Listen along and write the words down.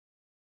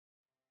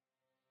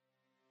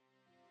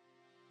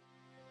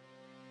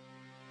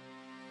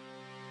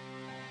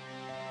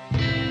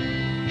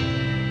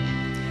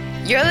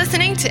You're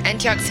listening to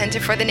Antioch Center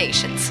for the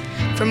Nations.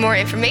 For more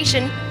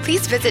information,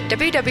 please visit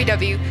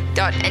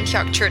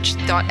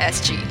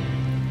www.antiochchurch.sg.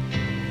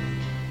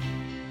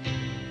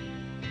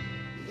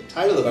 The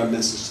title of our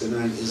message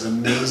tonight is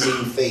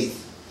Amazing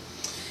Faith.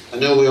 I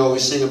know we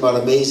always sing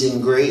about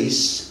amazing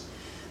grace,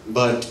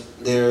 but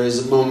there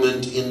is a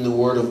moment in the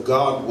Word of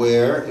God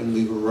where, and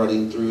we were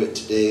running through it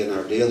today in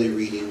our daily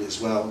reading as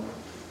well,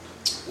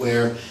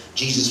 where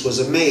Jesus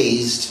was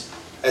amazed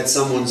at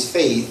someone's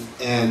faith.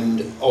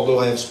 And although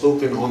I have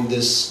spoken on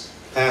this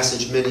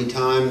passage many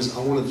times, I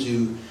wanted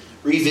to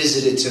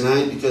revisit it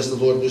tonight because the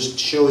Lord was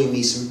showing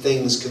me some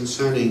things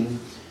concerning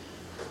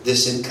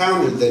this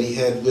encounter that he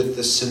had with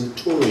the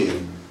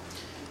centurion.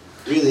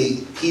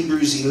 Really,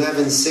 Hebrews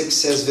 11:6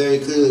 says very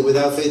clearly,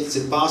 without faith it's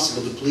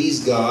impossible to please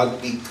God,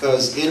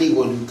 because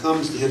anyone who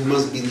comes to him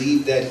must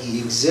believe that he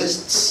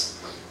exists.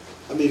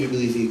 How many of you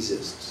believe he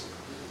exists?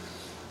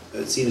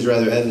 It seems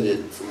rather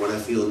evident from what I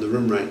feel in the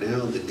room right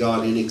now that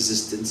God in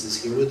existence is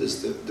here with us,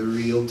 the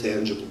real,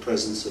 tangible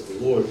presence of the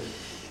Lord.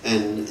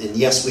 And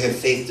yes, we have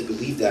faith to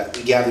believe that.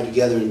 We gather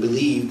together and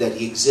believe that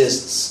he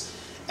exists.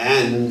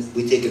 And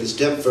we take it a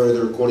step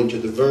further according to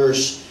the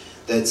verse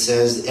that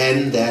says,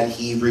 and that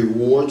he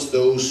rewards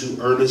those who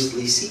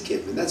earnestly seek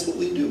him. And that's what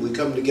we do. We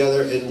come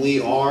together and we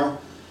are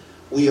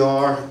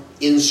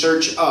in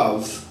search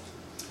of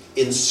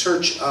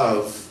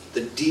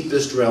the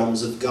deepest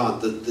realms of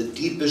God, the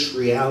deepest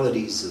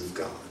realities of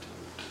God.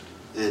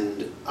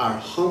 And our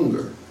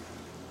hunger,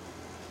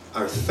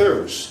 our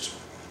thirst,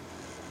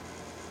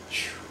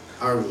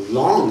 our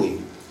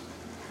longing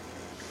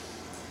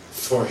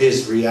for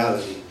his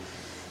reality,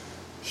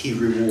 he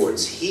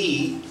rewards.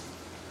 He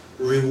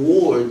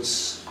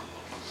rewards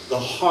the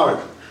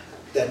heart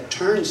that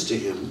turns to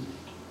him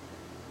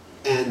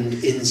and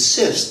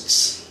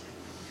insists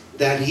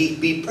that he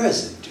be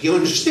present. Do you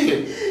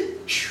understand?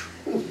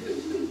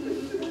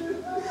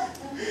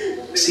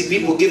 See,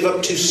 people give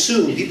up too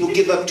soon. People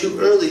give up too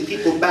early.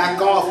 People back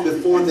off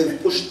before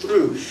they've pushed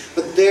through.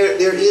 But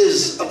there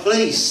is a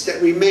place that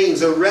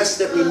remains, a rest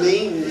that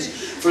remains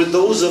for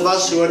those of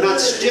us who are not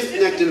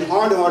stiff-necked and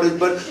hard-hearted,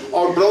 but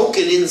are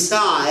broken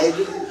inside.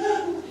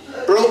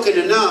 Broken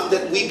enough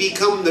that we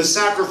become the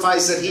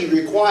sacrifice that he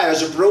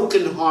requires. A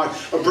broken heart,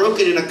 a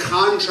broken and a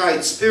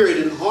contrite spirit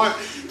and heart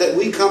that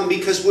we come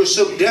because we're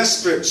so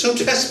desperate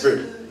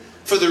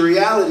for the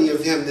reality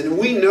of him. And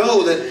we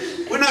know that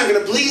we're not going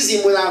to please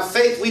him without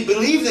faith. We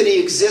believe that he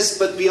exists,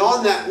 but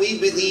beyond that, we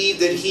believe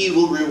that he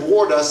will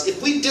reward us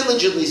if we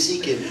diligently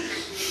seek him.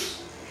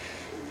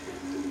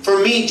 For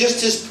me,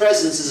 just his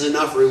presence is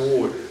enough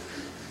reward.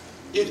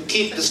 You can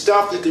keep the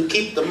stuff, you can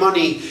keep the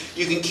money,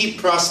 you can keep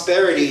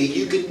prosperity,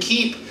 you can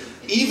keep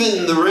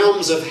even the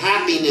realms of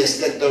happiness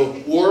that the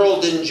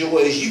world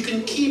enjoys. You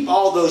can keep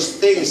all those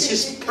things.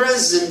 His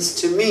presence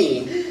to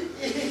me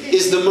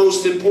is the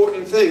most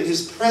important thing.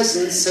 His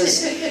presence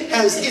it's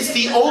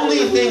the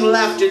only thing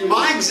left in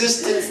my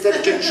existence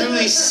that can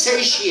truly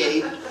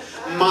satiate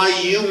my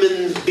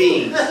human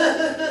being.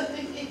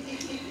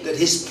 That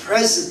his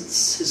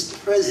presence,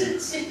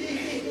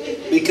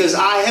 because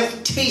I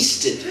have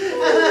tasted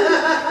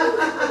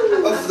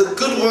of the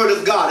good word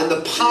of God and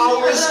the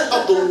powers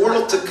of the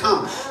world to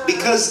come.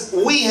 Because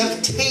we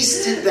have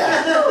tasted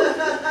that.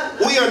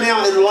 We are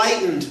now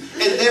enlightened,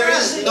 and there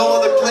is no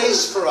other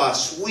place for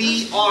us.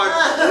 We are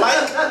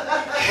like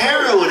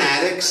heroin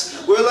addicts.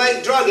 We're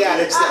like drug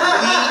addicts that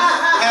we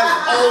have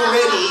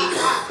already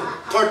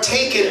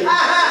partaken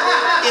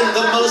in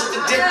the most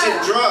addictive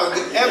drug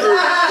ever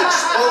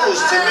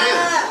exposed to man.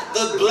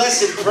 The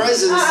blessed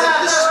presence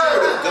of the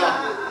Spirit of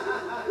God.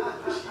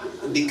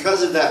 And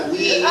because of that,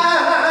 we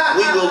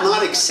will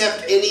not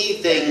accept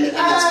anything in its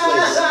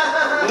place.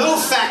 No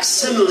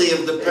facsimile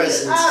of the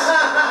presence.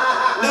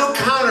 No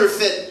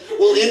counterfeit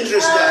will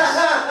interest us.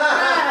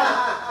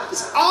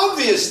 It's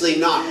obviously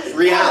not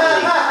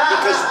reality,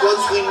 because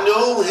once we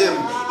know him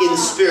in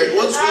spirit,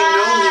 once we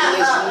know him,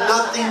 there's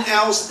nothing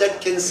else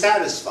that can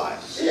satisfy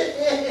us.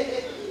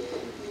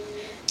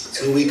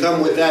 So we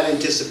come with that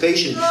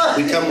anticipation,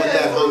 we come with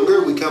that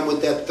hunger, we come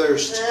with that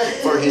thirst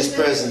for his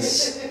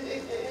presence.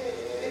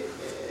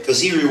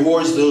 Because he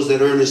rewards those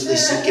that earnestly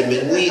seek him,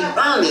 and we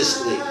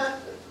earnestly,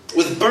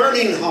 with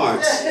burning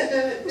hearts,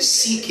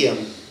 seek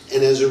him,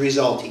 and as a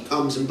result, he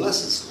comes and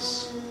blesses us.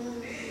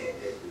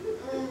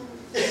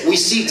 We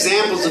see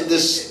examples of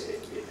this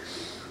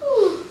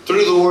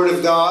through the Word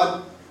of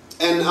God,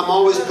 and I'm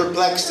always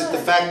perplexed at the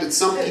fact that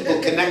some people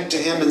connect to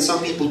him and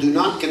some people do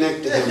not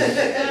connect to him.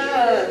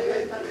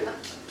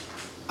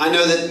 I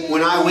know that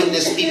when I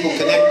witnessed people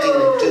connecting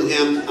to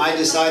him, I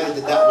decided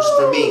that that was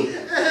for me.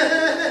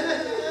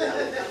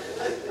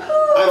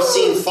 I've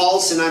seen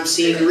false and I've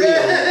seen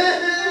real.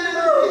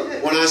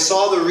 When I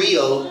saw the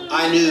real,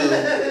 I knew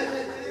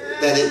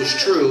that it was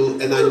true,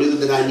 and I knew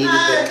that I needed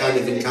that kind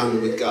of encounter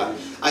with God.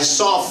 I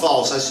saw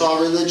false, I saw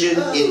religion.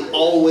 It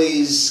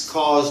always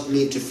caused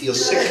me to feel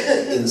sick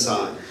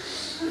inside.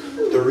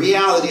 The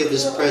reality of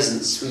his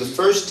presence, from the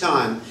first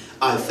time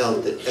I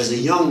felt it as a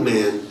young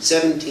man,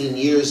 17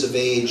 years of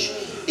age,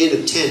 in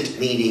a tent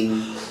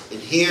meeting, And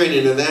hearing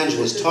an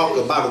evangelist talk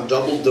about a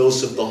double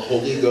dose of the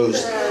Holy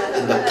Ghost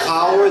and the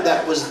power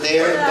that was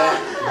there that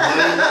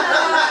night,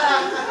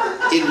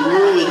 it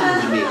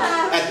ruined me.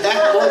 At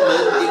that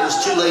moment, it was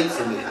too late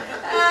for me.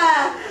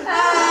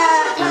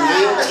 In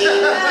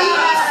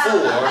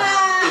 1984,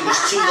 it was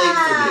too late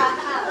for me.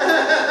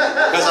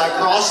 Because I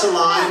crossed the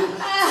line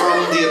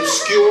from the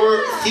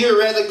obscure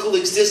theoretical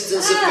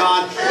existence of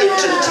God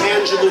into the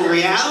tangible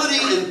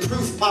reality and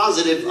proof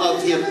positive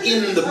of Him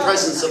in the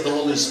presence of the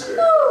Holy Spirit.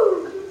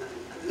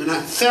 And I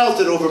felt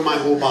it over my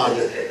whole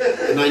body.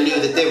 And I knew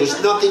that there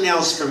was nothing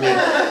else for me.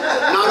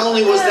 Not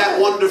only was that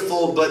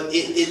wonderful, but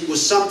it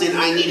was something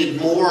I needed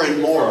more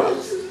and more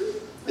of.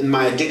 And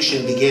my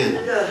addiction began.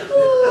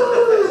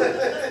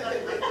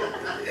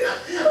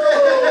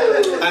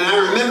 And I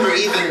remember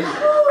even...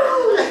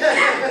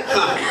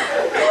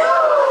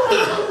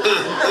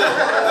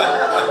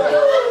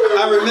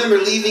 I remember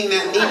leaving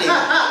that meeting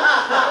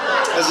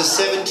as a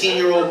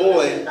 17-year-old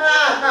boy.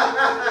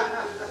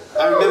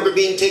 I remember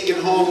being taken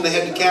home. They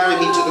had to carry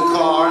me to the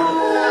car.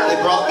 They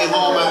brought me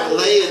home. I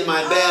lay in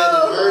my bed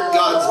and heard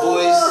God's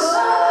voice.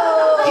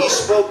 He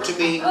spoke to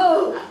me.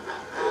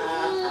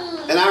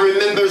 And I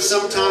remember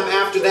sometime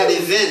after that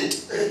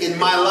event in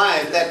my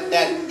life,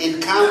 that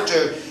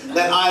encounter,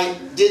 that I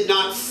did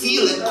not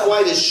feel it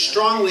quite as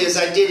strongly as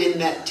I did in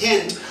that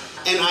tent.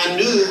 And I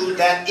knew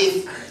that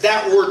if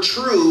that were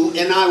true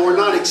and I were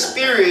not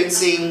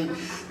experiencing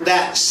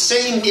that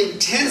same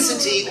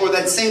intensity or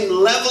that same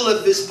level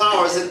of His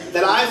powers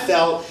that I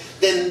felt,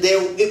 then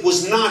it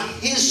was not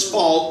His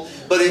fault,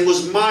 but it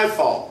was my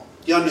fault.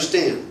 You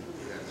understand?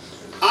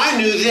 I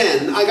knew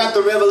then, I got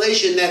the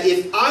revelation that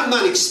if I'm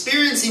not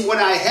experiencing what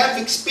I have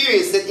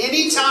experienced at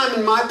any time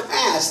in my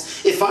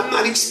past, if I'm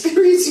not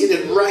experiencing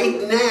it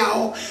right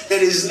now,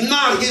 that is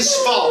not His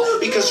fault.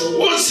 Because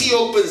once He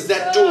opens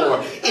that door,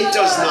 it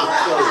does not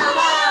close.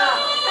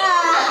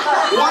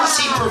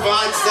 Once He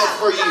provides that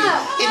for you,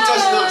 it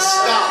does not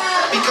stop.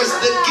 Because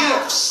the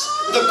gifts,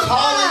 the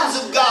callings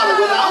of God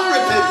are without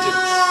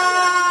repentance.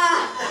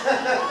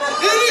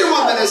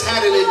 Anyone that has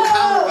had an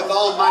encounter with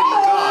Almighty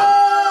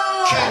God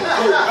can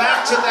go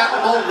back to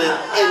that moment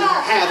and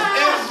have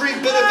every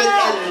bit of it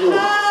and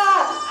more.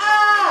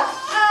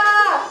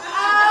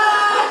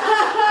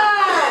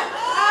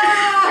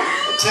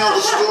 I tell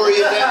the story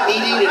of that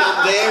meeting and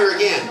I'm there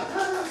again.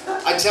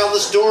 I tell the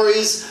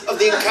stories of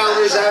the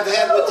encounters I've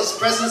had with His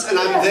presence and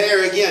I'm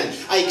there again.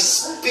 I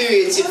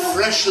experience it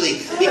freshly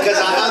because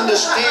I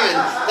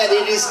understand that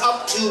it is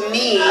up to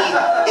me.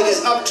 It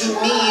is up to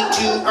me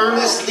to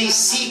earnestly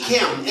seek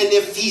Him. And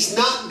if He's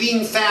not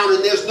being found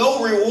and there's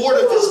no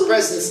reward of His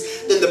presence,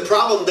 then the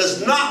problem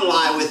does not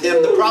lie with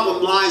Him. The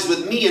problem lies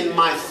with me and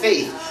my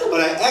faith.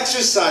 But I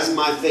exercise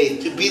my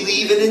faith to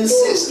believe and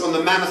insist on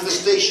the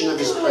manifestation of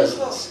His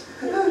presence.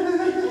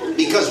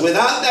 Because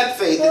without that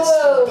faith, it's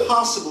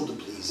impossible to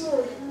please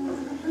Him.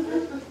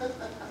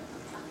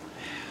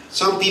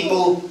 Some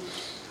people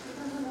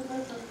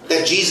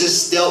that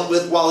Jesus dealt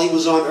with while He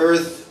was on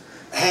earth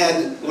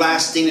had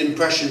lasting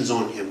impressions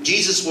on Him.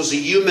 Jesus was a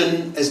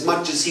human as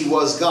much as He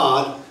was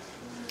God.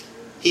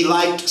 He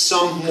liked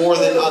some more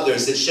than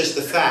others. It's just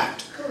a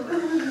fact.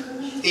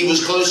 He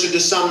was closer to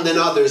some than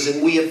others.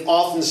 And we have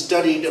often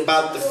studied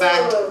about the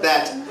fact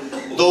that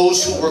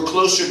those who were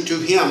closer to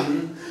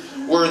Him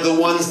were the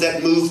ones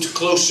that moved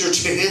closer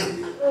to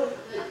Him.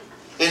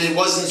 And it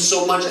wasn't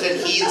so much that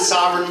He had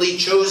sovereignly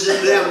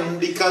chosen them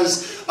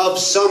because of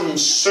some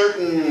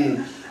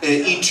certain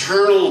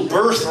eternal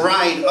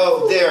birthright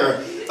of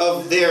their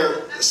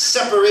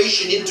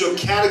separation into a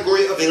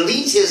category of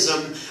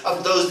elitism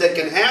of those that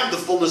can have the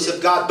fullness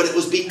of God, but it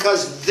was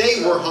because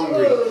they were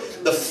hungry.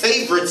 The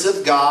favorites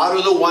of God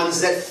are the ones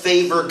that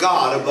favor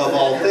God above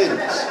all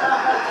things.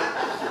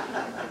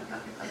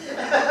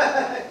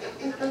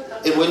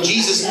 And when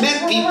Jesus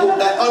met people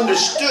that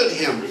understood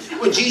Him,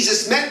 when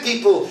Jesus met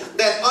people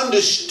that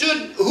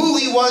understood who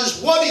He was,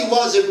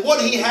 and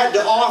what He had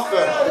to offer,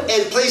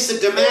 and placed a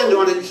demand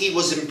on it, He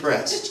was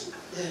impressed.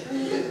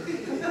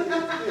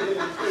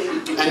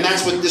 And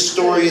that's what this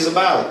story is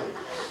about.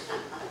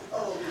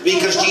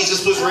 Because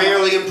Jesus was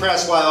rarely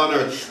impressed while on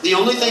earth. The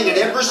only thing that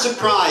ever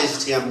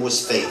surprised Him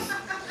was faith.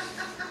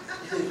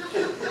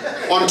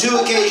 On 2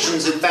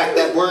 occasions, in fact,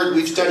 that word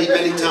we've studied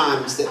many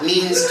times, that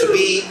means to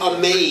be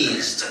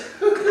amazed,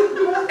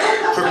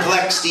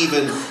 perplexed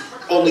even,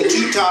 only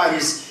 2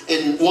 times.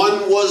 And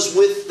one was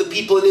with the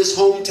people in His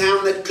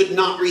hometown that could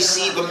not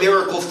receive a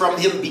miracle from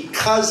Him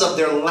because of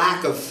their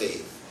lack of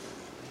faith.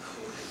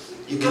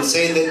 You can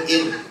say that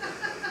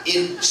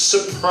it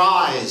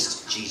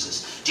surprised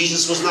Jesus.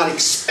 Jesus was not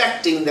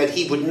expecting that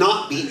He would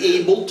not be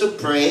able to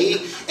pray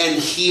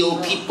and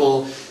heal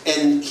people,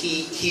 and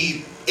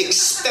He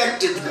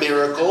expected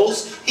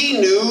miracles. He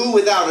knew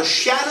without a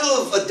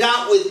shadow of a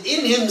doubt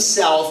within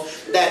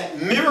Himself that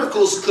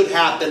miracles could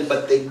happen,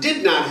 but they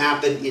did not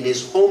happen in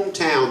His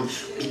hometown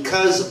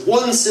because of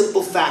one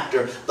simple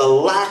factor, the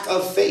lack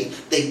of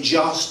faith. They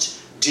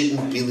just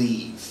didn't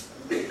believe.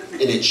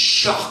 And it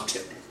shocked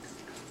Him.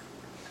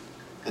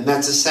 And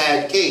that's a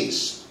sad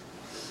case.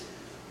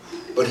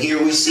 But here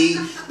we see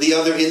the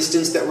other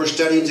instance that we're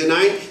studying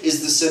tonight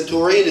is the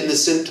centurion. And the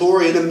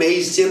centurion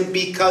amazed him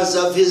because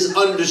of his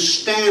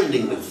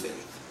understanding of faith.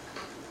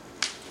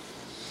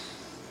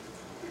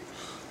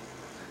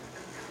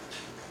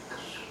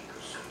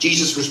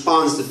 Jesus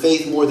responds to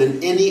faith more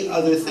than any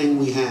other thing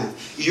we have.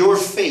 Your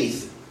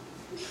faith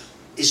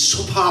is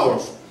so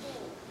powerful.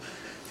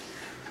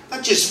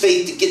 Not just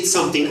faith to get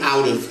something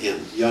out of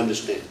Him, you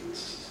understand?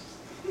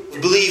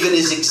 Believe in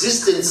His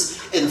existence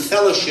and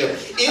fellowship.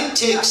 It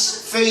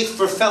takes faith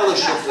for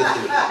fellowship with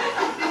Him.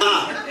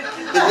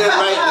 Isn't that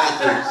right,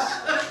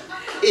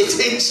 Matthew? It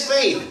takes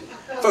faith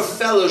for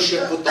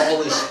fellowship with the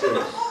Holy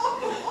Spirit.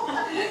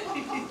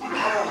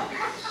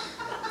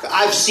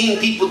 I've seen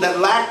people that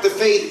lack the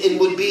faith and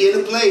would be in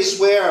a place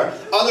where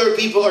other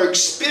people are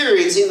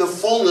experiencing the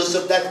fullness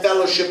of that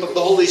fellowship of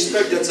the Holy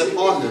Spirit that's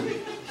upon them.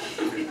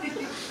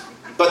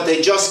 But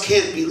they just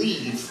can't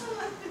believe.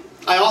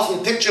 I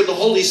often picture the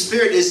Holy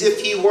Spirit as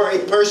if He were a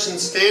person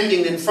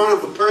standing in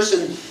front of a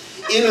person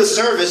in a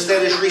service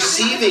that is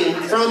receiving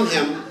from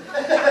Him.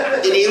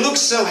 And He looks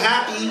so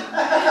happy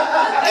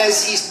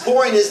as He's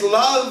pouring His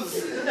love,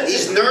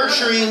 He's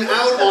nurturing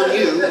out on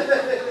you.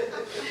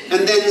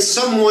 And then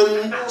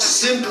someone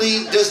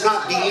simply does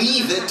not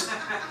believe it.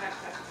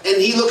 And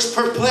He looks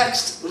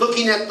perplexed,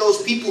 looking at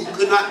those people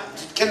who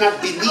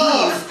cannot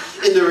believe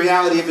in the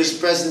reality of His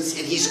presence.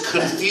 And He's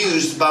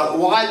confused about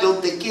why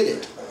don't they get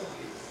it.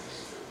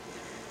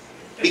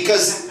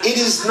 Because it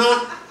is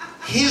not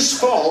His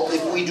fault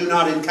if we do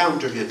not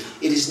encounter Him.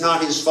 It is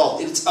not His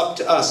fault. It's up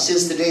to us.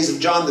 Since the days of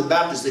John the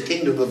Baptist, the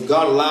kingdom of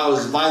God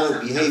allows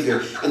violent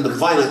behavior, and the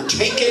violent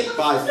take it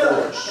by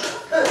force.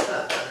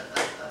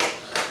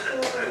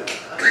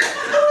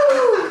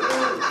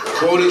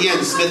 Quote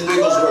again, Smith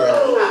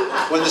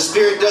Wigglesworth. When the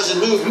Spirit doesn't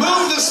move,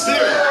 move the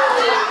Spirit.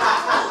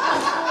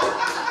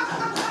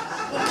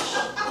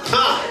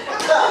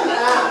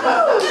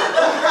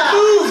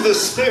 Move the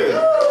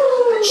Spirit.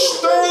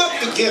 Stir up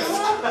the gift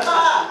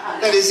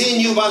that is in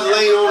you by the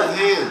laying on of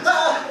hands.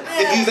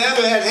 If you've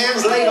ever had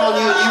hands laid on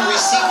you and you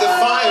receive the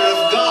fire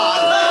of God,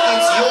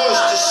 it's yours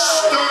to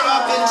stir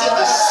up into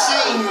the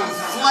same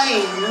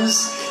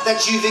flames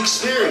that you've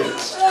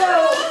experienced.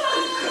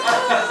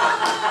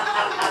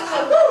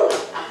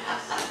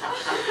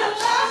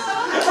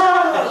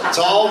 It's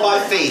all by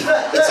faith.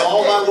 It's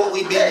all by what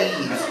we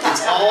believe.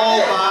 It's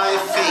all by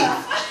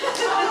faith.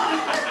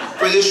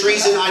 For this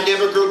reason, I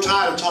never grow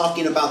tired of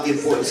talking about the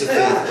importance of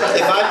faith.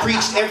 If I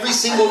preached every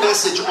single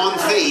message on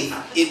faith,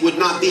 it would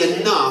not be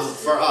enough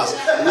for us.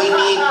 We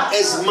need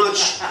as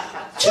much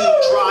to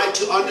try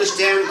to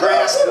understand,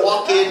 grasp,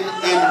 walk in,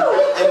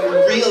 and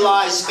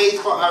realize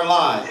faith for our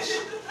lives.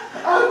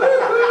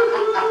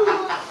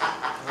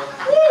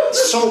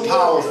 So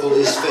powerful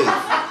is faith.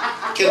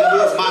 Can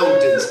move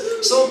mountains.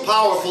 So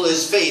powerful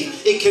is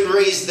faith. It can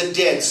raise the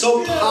dead.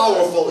 So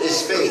powerful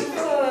is faith.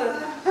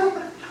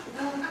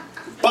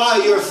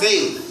 By your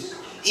faith,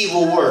 He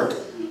will work.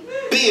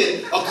 Be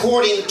it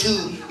according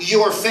to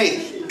your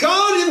faith.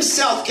 God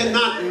Himself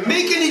cannot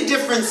make any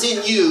difference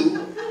in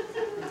you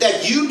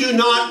that you do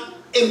not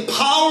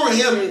empower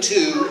Him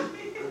to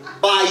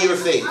by your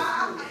faith.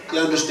 You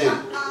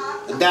understand?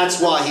 And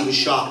that's why He was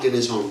shocked in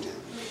His hometown.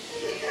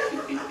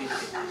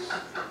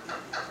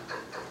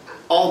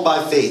 All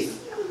by faith.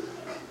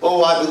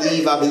 Oh, I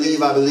believe, I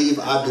believe, I believe,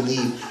 I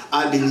believe.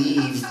 I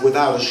believe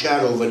without a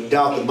shadow of a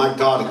doubt that my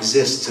God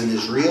exists and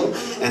is real.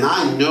 And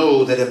I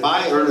know that if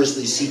I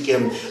earnestly seek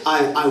Him,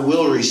 I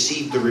will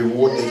receive the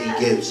reward that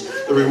He gives.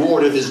 The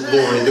reward of His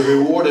glory, the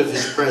reward of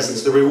His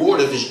presence, the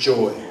reward of His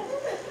joy.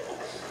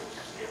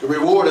 The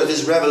reward of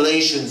His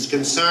revelations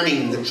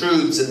concerning the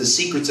truths and the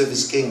secrets of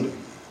His kingdom.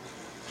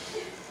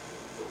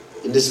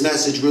 In this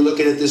message, we're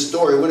looking at this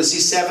story. We're going to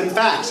see 7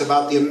 facts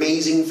about the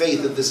amazing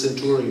faith of the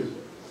centurion.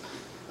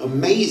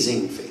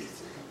 Amazing faith.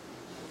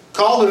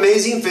 Called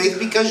amazing faith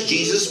because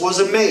Jesus was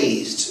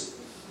amazed.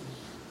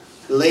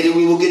 Later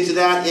we will get to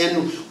that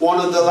in one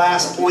of the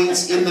last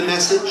points in the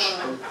message.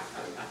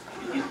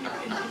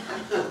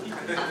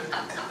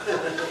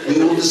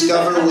 We will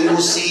discover, we will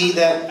see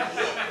that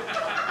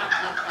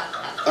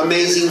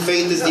amazing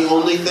faith is the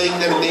only thing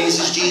that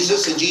amazes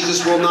Jesus, and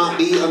Jesus will not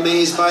be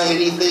amazed by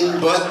anything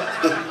but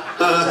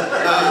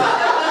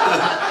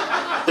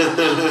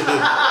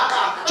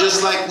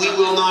just like we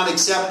will not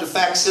accept a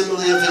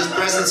facsimile of His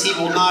presence, He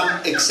will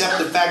not accept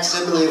a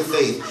facsimile of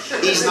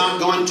faith. He's not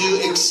going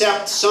to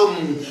accept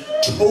some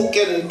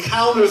token,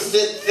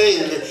 counterfeit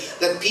thing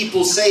that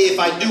people say if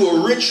I do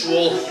a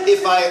ritual,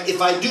 if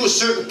I do a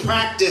certain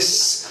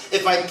practice,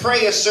 if I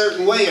pray a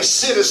certain way, or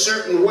sit a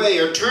certain way,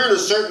 or turn a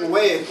certain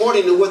way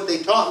according to what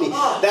they taught me,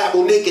 that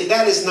will make it.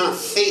 That is not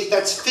faith,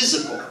 that's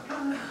physical.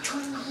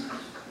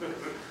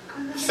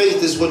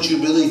 Faith is what you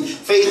believe.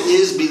 Faith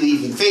is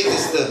believing. Faith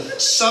is the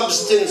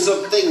substance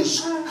of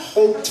things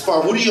hoped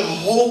for. What are you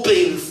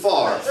hoping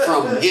for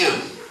from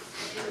Him?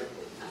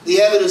 The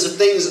evidence of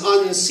things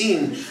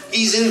unseen.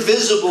 He's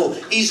invisible.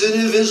 He's an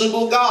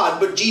invisible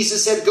God. But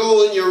Jesus said,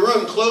 go in your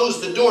room,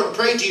 close the door, and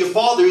pray to your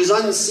Father who is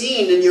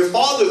unseen. And your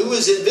Father who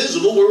is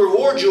invisible will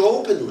reward you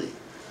openly.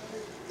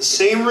 The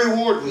same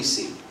reward we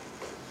see.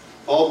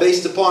 All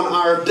based upon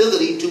our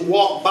ability to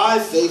walk by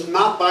faith,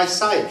 not by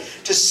sight.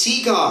 To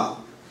see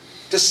God,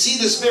 to see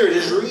the Spirit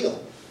is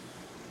real.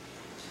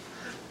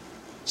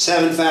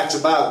 7 facts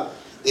about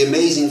the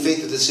amazing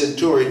faith of the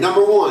centurion.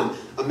 Number 1,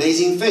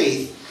 amazing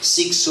faith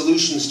seeks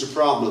solutions to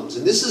problems.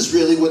 And this is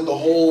really what the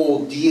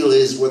whole deal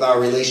is with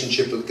our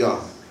relationship with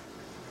God.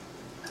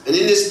 And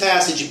in this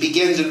passage, it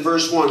begins in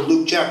verse 1,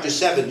 Luke chapter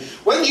 7.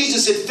 When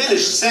Jesus had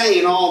finished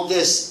saying all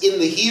this in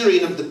the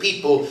hearing of the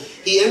people,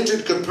 he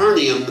entered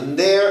Capernaum, and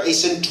there a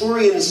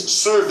centurion's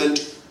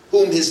servant,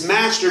 whom his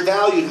master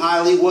valued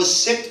highly, was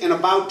sick and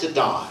about to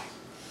die.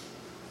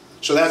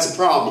 So that's a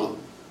problem.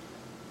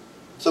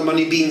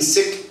 Somebody being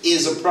sick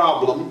is a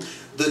problem.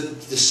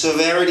 The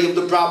severity of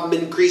the problem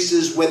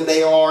increases when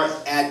they are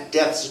at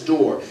death's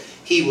door.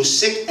 He was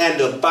sick and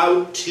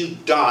about to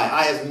die.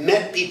 I have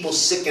met people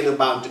sick and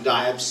about to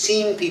die. I've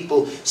seen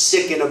people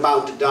sick and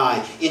about to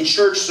die. In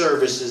church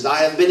services, I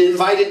have been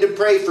invited to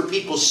pray for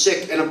people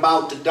sick and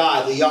about to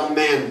die. The young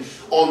man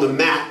on the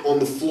mat on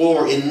the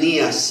floor in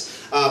Nias.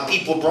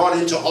 People brought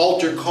into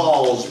altar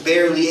calls,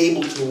 barely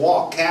able to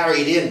walk,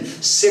 carried in,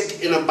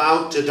 sick and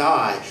about to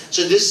die.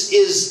 So this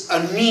is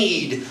a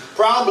need.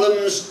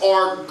 Problems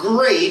are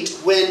great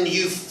when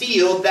you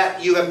feel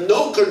that you have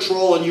no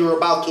control and you're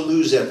about to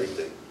lose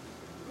everything.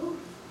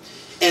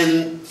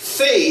 And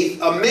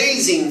faith,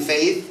 amazing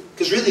faith,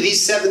 because really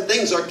these 7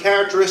 things are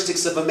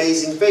characteristics of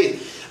amazing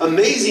faith.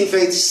 Amazing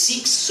faith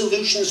seeks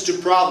solutions to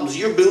problems.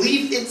 Your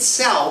belief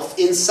itself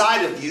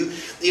inside of you,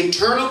 the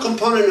internal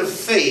component of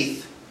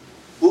faith,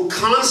 will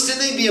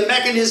constantly be a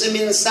mechanism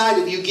inside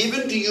of you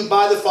given to you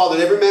by the Father.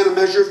 Every man a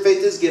measure of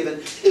faith is given.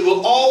 It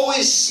will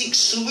always seek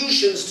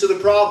solutions to the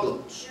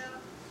problems.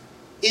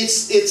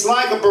 It's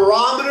like a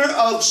barometer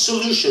of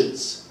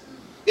solutions.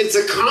 It's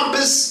a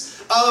compass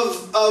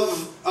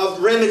of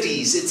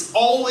remedies. It's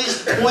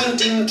always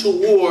pointing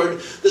toward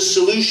the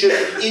solution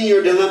in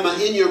your dilemma,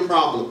 in your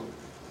problem.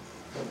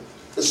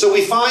 And so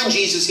we find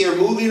Jesus here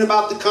moving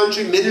about the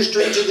country,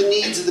 ministering to the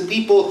needs of the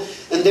people.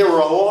 And there were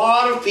a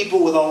lot of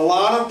people with a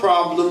lot of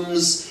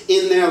problems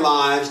in their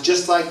lives.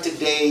 Just like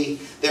today,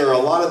 there are a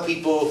lot of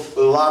people with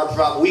a lot of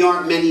problems. We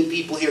aren't many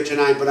people here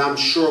tonight, but I'm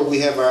sure we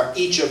have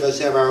each of us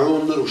have our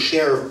own little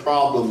share of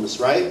problems,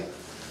 right?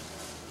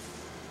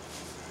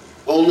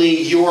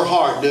 Only your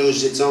heart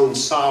knows its own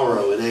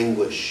sorrow and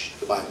anguish,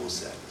 the Bible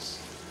says.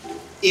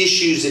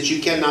 Issues that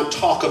you cannot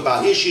talk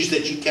about, issues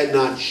that you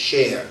cannot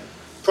share,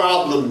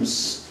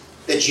 problems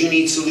that you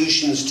need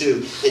solutions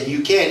to, and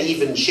you can't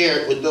even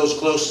share it with those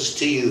closest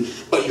to you.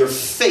 But your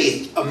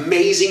faith,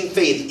 amazing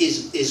faith,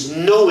 is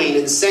knowing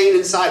and saying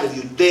inside of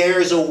you,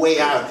 there is a way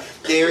out.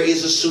 There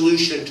is a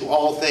solution to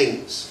all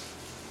things.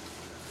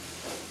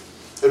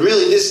 And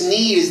really, this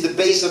need is the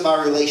base of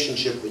our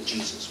relationship with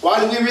Jesus. Why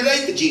do we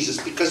relate to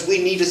Jesus? Because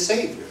we need a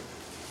Savior.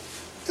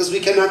 Because we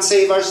cannot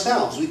save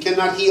ourselves. We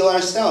cannot heal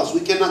ourselves. We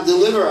cannot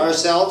deliver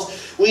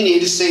ourselves. We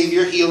need a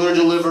Savior, healer,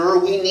 deliverer.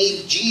 We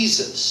need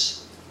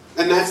Jesus.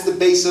 And that's the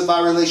base of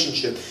our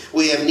relationship.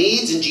 We have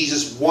needs, and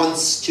Jesus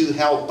wants to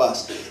help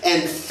us.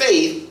 And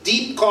faith,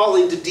 deep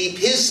calling to deep,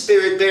 His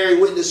Spirit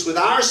bearing witness with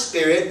our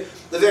spirit,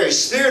 the very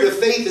spirit of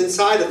faith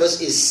inside of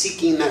us is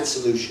seeking that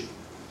solution.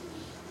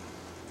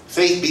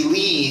 Faith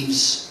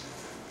believes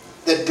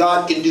that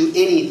God can do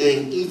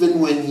anything even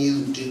when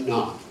you do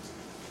not.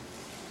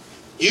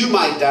 You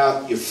might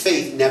doubt, your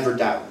faith never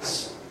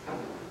doubts.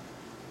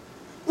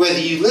 Whether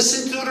you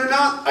listen to it or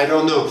not, I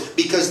don't know.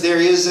 Because there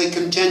is a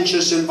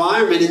contentious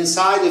environment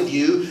inside of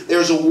you.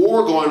 There's a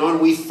war going on.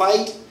 We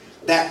fight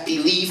that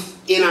belief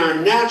in our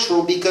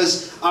natural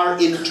because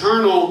our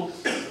internal,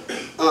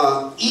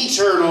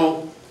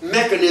 eternal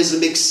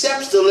mechanism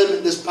accepts the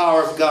limitless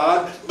power of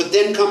God, but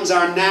then comes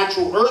our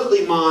natural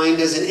earthly mind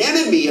as an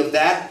enemy of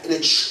that, and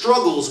it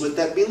struggles with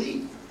that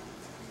belief.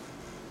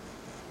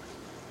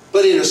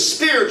 But in a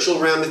spiritual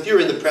realm, if you're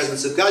in the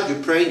presence of God,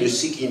 you're praying, you're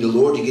seeking the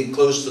Lord, you get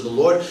close to the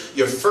Lord,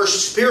 your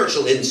first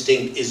spiritual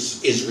instinct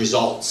is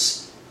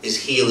results,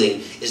 is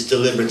healing, is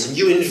deliverance. And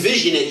you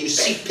envision it, you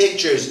see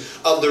pictures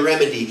of the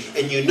remedy,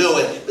 and you know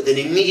it, but then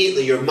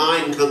immediately your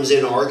mind comes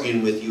in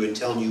arguing with you and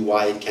telling you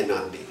why it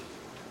cannot be.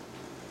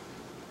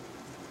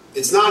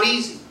 It's not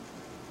easy.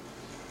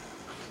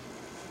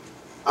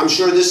 I'm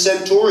sure this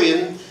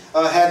centurion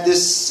had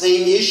this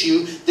same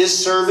issue. This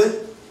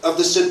servant of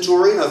the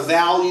centurion, a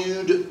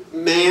valued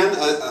man,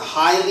 a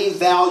highly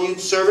valued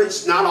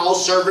servant. Not all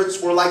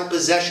servants were like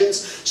possessions.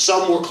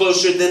 Some were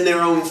closer than their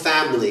own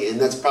family, and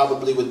that's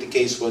probably what the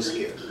case was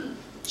here.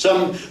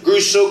 Some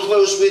grew so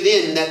close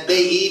within that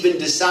they even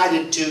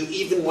decided to,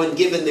 even when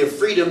given their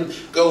freedom,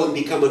 go and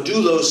become a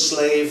doulos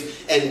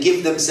slave and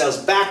give themselves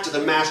back to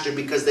the master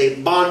because they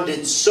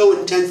bonded so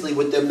intensely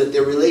with them that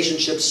their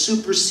relationship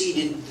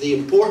superseded the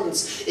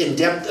importance and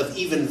depth of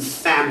even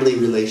family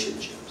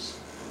relationships.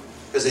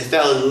 Because they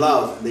fell in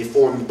love and they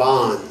formed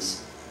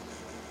bonds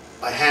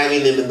by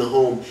having them in the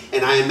home.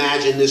 And I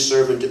imagine this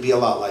servant to be a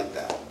lot like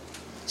that.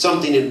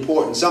 Something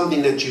important,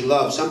 something that you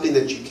love, something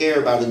that you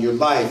care about in your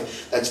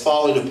life that's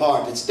falling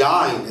apart, it's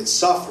dying, it's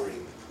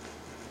suffering.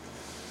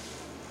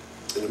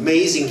 An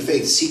amazing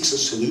faith seeks a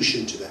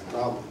solution to that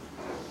problem.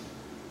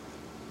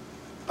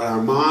 But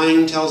our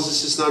mind tells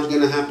us it's not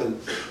going to happen.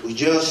 We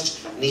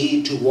just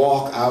need to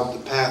walk out the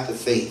path of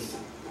faith.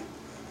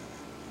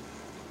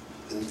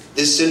 And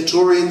this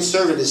centurion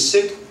servant is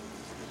sick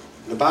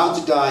and about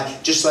to die,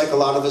 just like a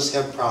lot of us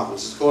have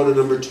problems. Let's go on to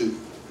number 2.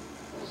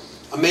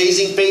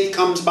 Amazing faith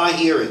comes by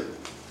hearing.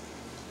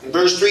 In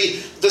verse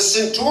 3, the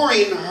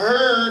centurion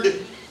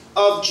heard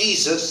of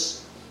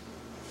Jesus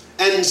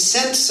and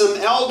sent some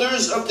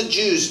elders of the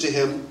Jews to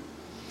him,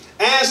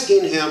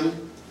 asking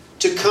him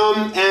to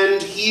come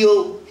and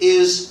heal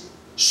his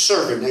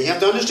servant. Now you have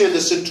to understand,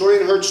 the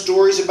centurion heard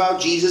stories about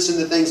Jesus and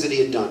the things that he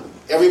had done.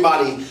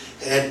 Everybody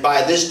had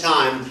by this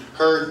time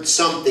heard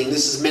something.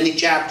 This is many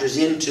chapters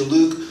into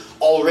Luke.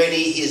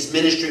 Already his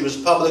ministry was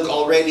public.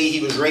 Already he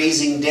was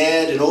raising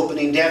dead and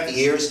opening deaf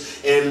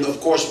ears. And of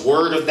course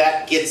word of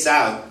that gets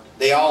out.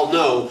 They all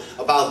know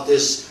about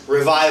this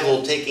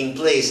revival taking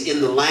place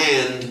in the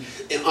land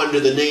under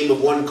the name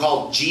of one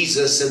called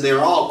Jesus. And they're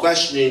all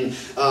questioning,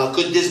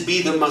 could this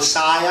be the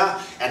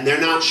Messiah? And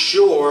they're not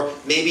sure.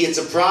 Maybe it's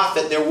a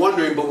prophet. They're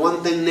wondering. But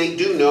one thing they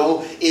do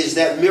know is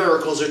that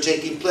miracles are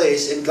taking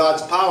place and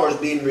God's power is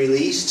being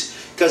released.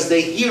 Because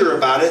they hear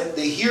about it,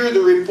 they hear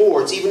the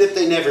reports, even if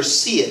they never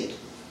see it.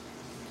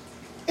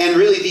 And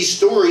really these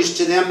stories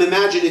to them,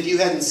 imagine if you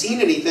hadn't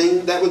seen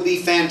anything, that would be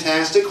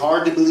fantastic,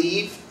 hard to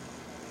believe.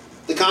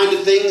 The kind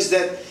of things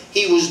that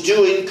he was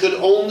doing could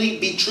only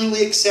be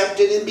truly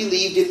accepted and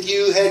believed if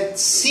you had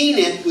seen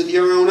it with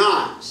your own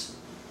eyes.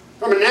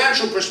 From a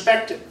natural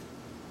perspective.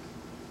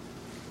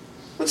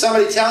 When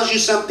somebody tells you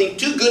something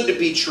too good to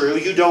be true,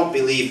 you don't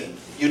believe it.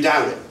 You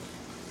doubt it.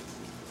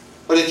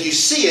 But if you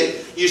see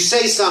it, you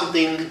say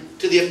something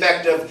to the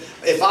effect of,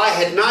 if I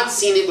had not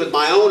seen it with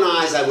my own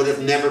eyes, I would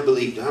have never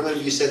believed it. How many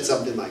of you said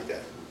something like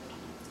that?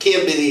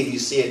 Can't believe you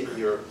see it and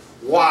you're,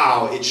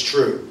 wow, it's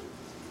true.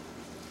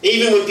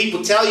 Even when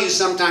people tell you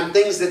sometimes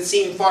things that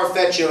seem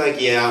far-fetched, you're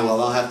like, yeah,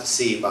 well, I'll have to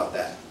see about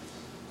that.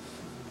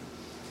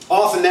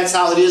 Often that's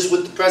how it is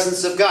with the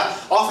presence of God.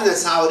 Often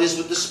that's how it is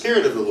with the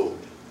Spirit of the Lord.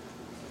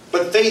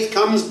 But faith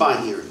comes by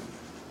hearing.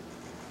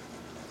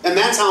 And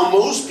that's how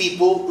most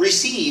people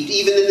received,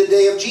 even in the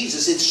day of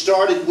Jesus. It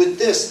started with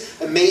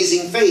this.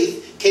 Amazing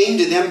faith came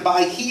to them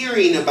by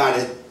hearing about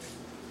it.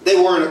 They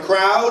were in a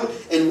crowd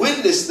and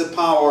witnessed the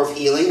power of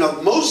healing.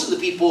 Now, most of the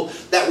people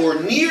that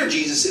were near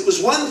Jesus, it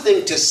was one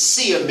thing to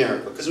see a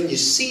miracle. Because when you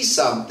see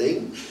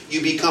something,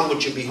 you become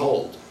what you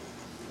behold.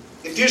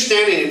 If you're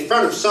standing in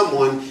front of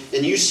someone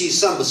and you see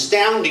some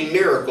astounding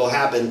miracle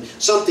happen,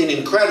 something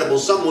incredible,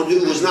 someone who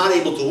was not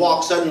able to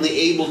walk suddenly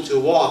able to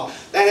walk,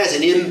 that has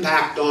an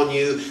impact on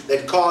you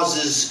that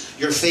causes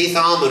your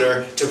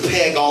faithometer to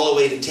peg all the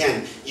way to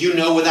 10. You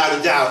know without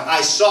a doubt,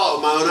 I saw it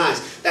with my own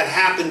eyes. That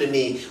happened to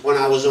me when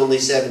I was only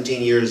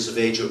 17 years of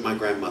age with my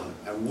grandmother.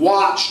 I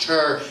watched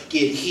her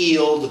get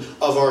healed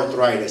of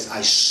arthritis.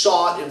 I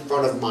saw it in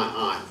front of my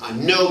eye. I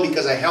know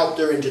because I helped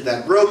her into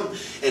that room,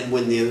 and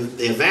when the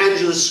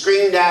evangelist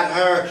screamed at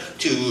her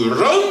to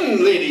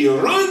run, lady,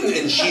 run,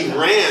 and she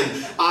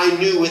ran, I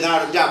knew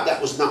without a doubt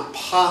that was not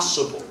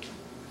possible.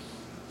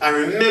 I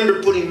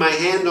remember putting my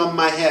hand on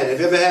my head. Have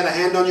you ever had a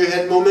hand on your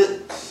head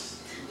moment?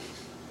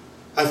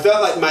 I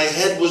felt like my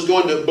head was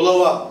going to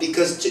blow up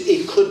because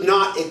it could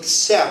not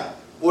accept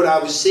what I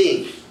was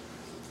seeing.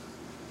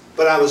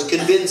 But I was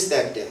convinced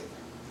that day.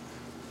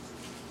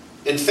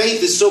 And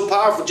faith is so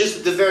powerful, just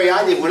with the very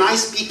idea. When I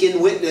speak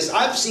in witness,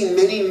 I've seen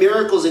many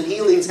miracles and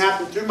healings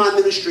happen through my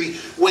ministry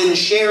when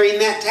sharing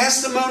that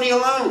testimony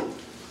alone.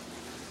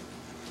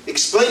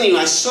 Explaining,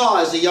 I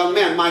saw as a young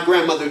man my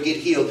grandmother get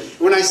healed.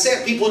 When I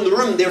set people in the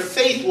room, their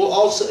faith will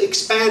also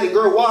expand and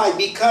grow. Why?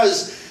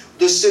 Because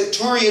the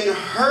centurion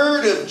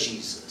heard of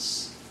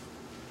Jesus.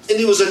 And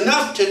it was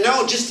enough to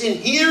know, just in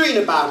hearing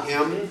about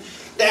him,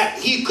 that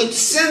he could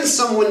send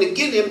someone to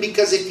get him,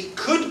 because if he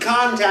could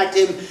contact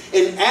him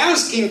and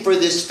ask him for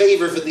this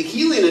favor, for the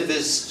healing of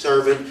his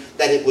servant,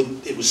 that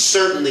it was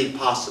certainly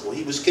possible.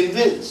 He was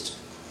convinced.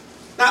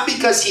 Not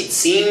because he'd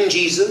seen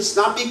Jesus,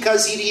 not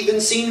because he'd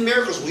even seen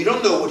miracles. We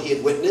don't know what he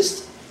had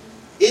witnessed.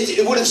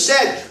 It would have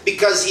said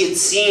because he had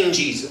seen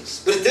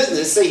Jesus. But it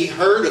doesn't say he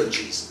heard of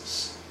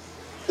Jesus.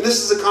 And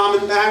this is a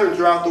common pattern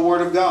throughout the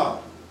Word of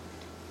God.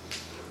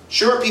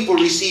 Sure, people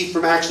receive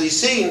from actually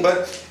seeing,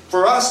 but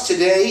for us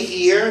today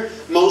here,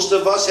 most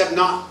of us have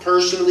not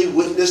personally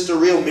witnessed a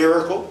real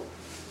miracle.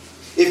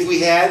 If we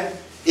had,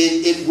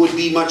 it would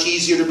be much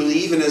easier to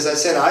believe. And as I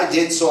said, I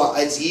did, so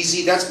it's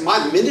easy. That's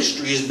my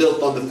ministry is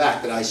built on the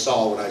fact that I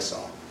saw what I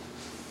saw.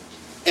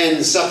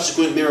 And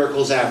subsequent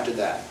miracles after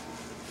that.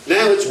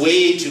 Now it's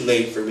way too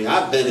late for me.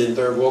 I've been in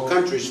third world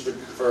countries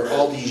for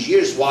all these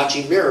years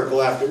watching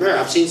miracle after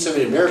miracle. I've seen so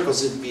many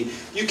miracles.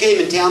 If you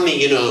came and tell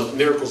me,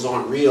 miracles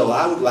aren't real,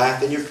 I would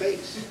laugh in your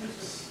face.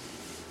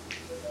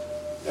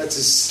 That's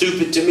as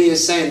stupid to me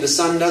as saying the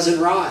sun doesn't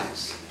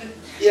rise.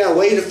 Yeah,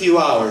 wait a few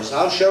hours.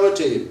 I'll show it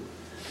to you.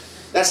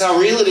 That's how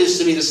real it is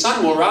to me. The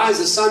sun will rise.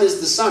 The sun is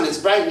the sun. It's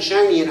bright and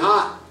shiny and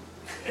hot.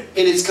 And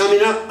it's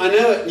coming up. I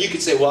know it. You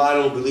could say, well, I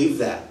don't believe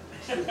that.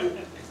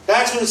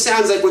 That's what it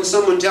sounds like when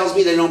someone tells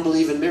me they don't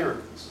believe in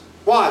miracles.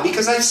 Why?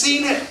 Because I've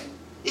seen it.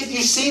 If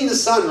you've seen the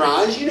sun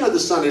rise, you know the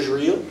sun is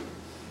real.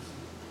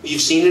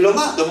 You've seen it a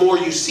lot. The more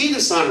you see the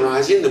sun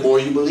rising, the more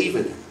you believe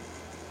in it.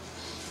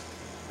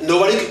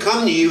 Nobody could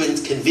come to you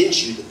and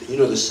convince you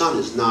that the sun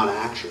is not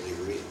actually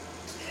real.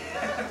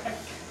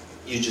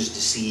 You're just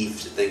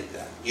deceived to think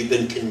that. You've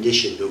been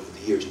conditioned over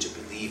the years to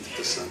believe that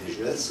the sun is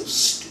real. That's so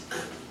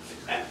stupid.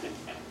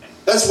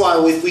 That's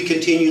why if we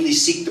continually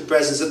seek the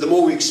presence, the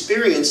more we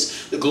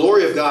experience the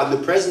glory of God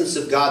and the presence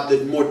of God,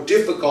 the more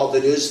difficult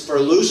it is for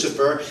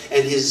Lucifer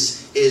and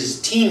his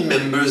team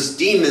members,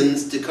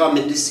 demons, to come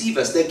and deceive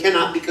us. They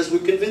cannot, because we're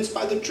convinced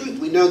by the truth.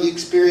 We know the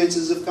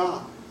experiences of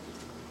God.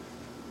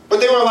 But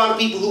there were a lot of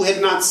people who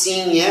had not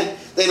seen yet.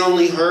 They'd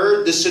only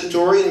heard the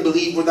Centurion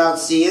believe without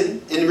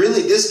seeing. And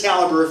really, this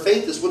caliber of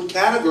faith is what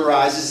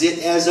categorizes it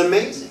as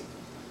amazing.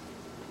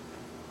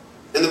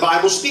 And the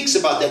Bible speaks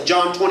about that.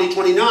 John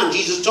 20:29,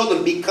 Jesus told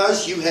them,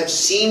 because you have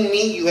seen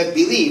me, you have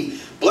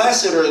believed.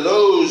 Blessed are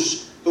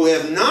those who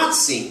have not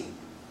seen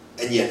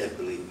and yet have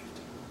believed.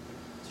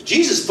 So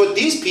Jesus put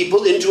these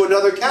people into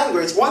another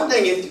category. It's one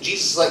thing if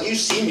Jesus is like, you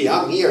see me,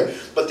 I'm here.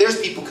 But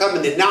there's people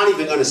coming, they're not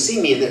even going to see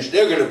me, and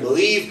they're going to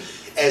believe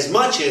as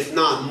much, if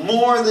not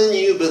more than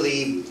you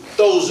believe.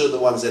 Those are the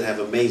ones that have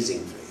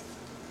amazing faith.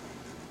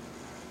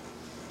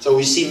 So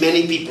we see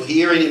many people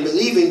hearing and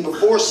believing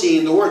before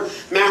seeing the Word.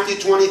 Matthew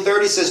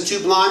 20:30 says,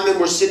 2 blind men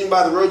were sitting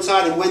by the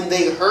roadside, and when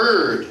they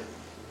heard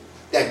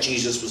that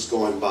Jesus was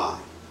going by,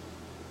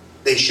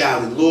 they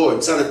shouted,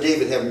 Lord, Son of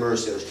David, have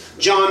mercy on us.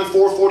 John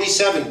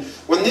 4:47,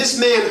 when this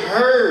man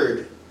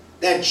heard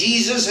that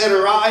Jesus had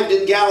arrived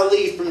in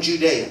Galilee from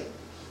Judea,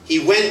 he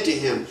went to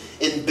him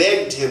and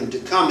begged him to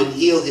come and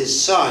heal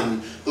his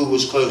son who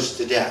was close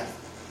to death.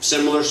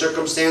 Similar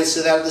circumstance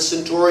to that of the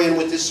centurion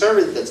with his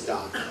servant that's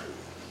died.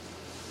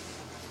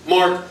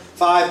 Mark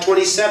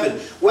 5:27.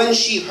 When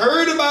she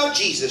heard about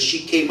Jesus, she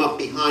came up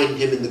behind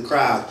him in the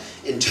crowd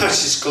and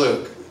touched his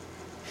cloak.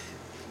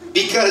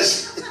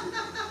 Because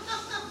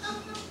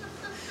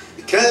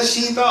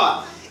she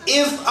thought,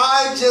 if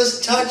I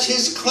just touch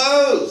his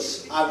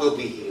clothes, I will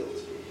be healed.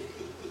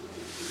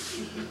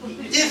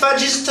 If I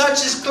just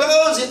touch his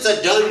clothes, it's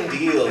a done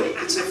deal.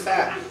 It's a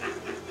fact.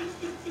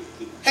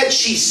 Had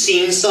she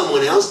seen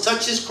someone else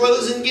touch his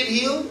clothes and get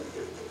healed?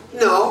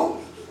 No.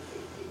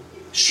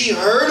 She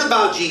heard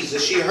about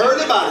Jesus. She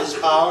heard about his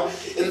power.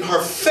 And her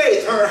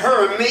faith,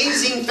 her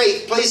amazing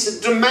faith, placed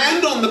a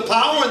demand on the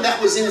power that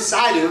was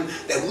inside him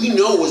that we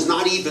know was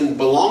not even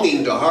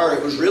belonging to her.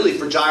 It was really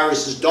for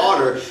Jairus'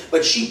 daughter.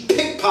 But she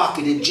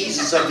pickpocketed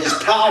Jesus of his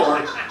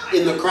power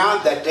in the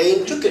crowd that day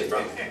and took it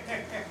from him.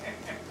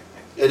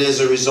 And as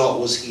a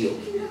result was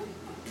healed.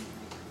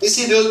 You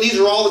see, these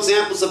are all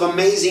examples of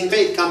amazing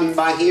faith coming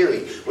by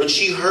hearing. When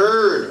she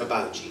heard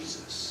about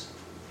Jesus.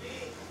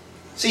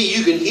 See,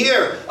 you can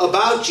hear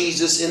about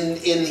Jesus,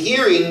 in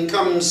hearing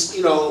comes,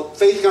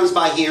 faith comes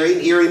by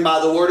hearing by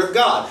the Word of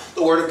God.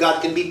 The Word of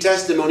God can be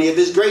testimony of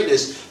His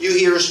greatness. You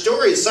hear a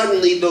story,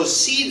 suddenly those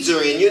seeds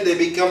are in you, they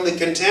begin to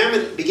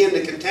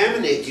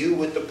contaminate you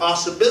with the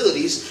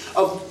possibilities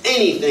of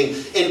anything.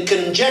 And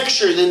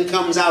conjecture then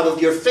comes out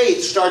of your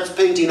faith, starts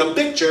painting a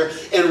picture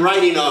and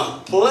writing a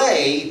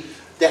play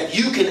that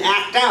you can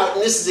act out.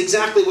 And this is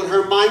exactly what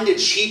her mind did.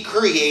 She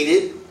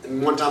created,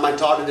 and one time I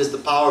taught it as the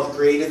power of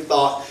creative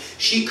thought.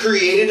 She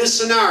created a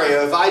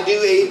scenario. If I do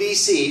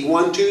ABC,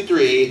 1, 2,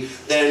 3,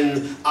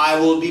 then I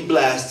will be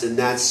blessed, and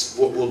that's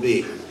what will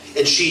be.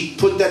 And she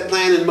put that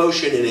plan in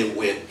motion, and it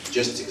went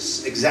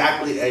just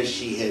exactly as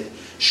she had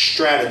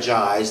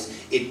strategized.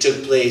 It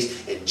took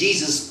place, and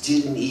Jesus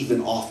didn't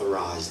even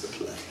authorize the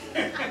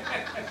play.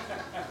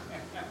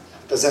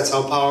 Because that's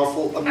how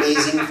powerful,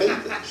 amazing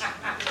faith is.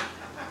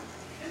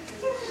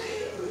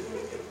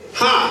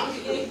 Ha!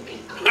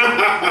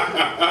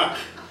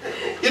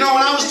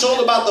 When I was told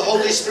about the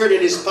Holy Spirit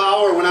and His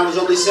power when I was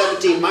only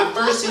 17, my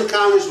first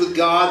encounters with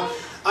God,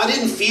 I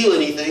didn't feel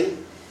anything.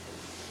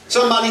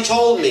 Somebody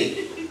told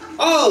me,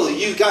 oh,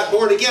 you got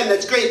born again,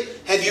 that's great.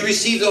 Have you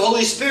received the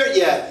Holy Spirit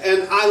yet?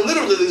 And I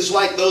literally was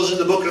like those in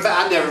the book of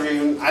Acts.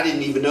 I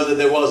didn't even know that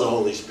there was a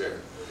Holy Spirit.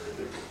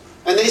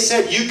 And they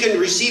said, you can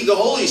receive the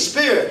Holy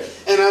Spirit.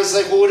 And I was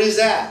like, well, what is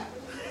that?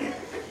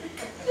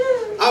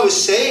 I was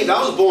saved.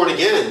 I was born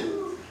again.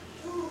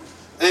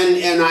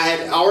 And I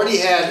had already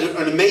had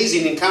an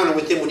amazing encounter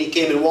with Him when He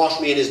came and washed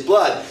me in His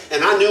blood.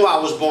 And I knew I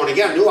was born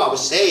again. I knew I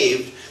was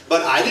saved.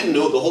 But I didn't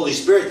know the Holy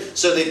Spirit.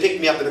 So they picked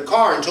me up in a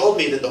car and told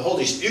me that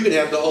you can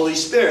have the Holy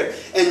Spirit.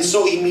 And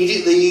so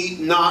immediately,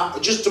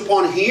 not just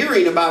upon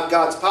hearing about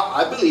God's power,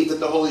 I believed that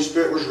the Holy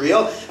Spirit was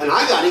real. And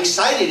I got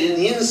excited in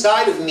the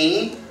inside of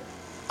me.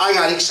 I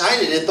got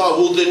excited and thought,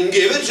 well, then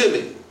give it to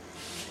me.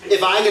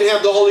 If I can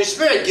have the Holy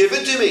Spirit, give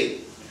it to me.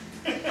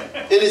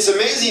 And it's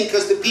amazing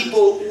because the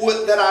people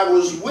that I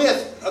was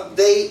with,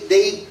 they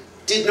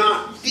didn't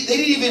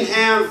even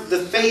have the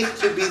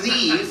faith to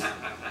believe,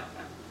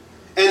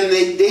 and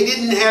they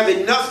didn't have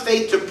enough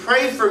faith to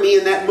pray for me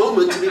in that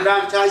moment to be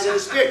baptized in the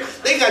Spirit.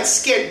 They got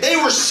scared. They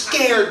were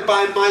scared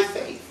by my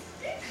faith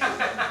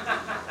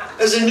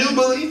as a new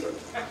believer.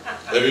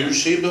 Have you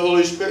received the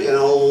Holy Spirit? You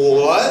know,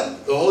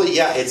 what? The Holy,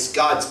 yeah, it's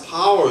God's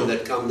power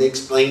that comes. They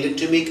explained it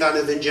to me kind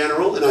of in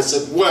general. And I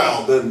said,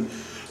 well, then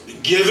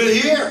give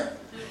it here.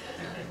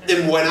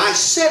 And when I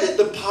said it,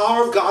 the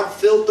power of God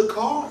filled the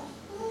car.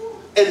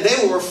 And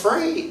they were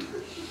afraid.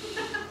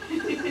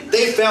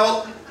 They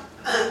felt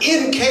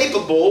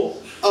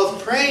incapable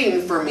of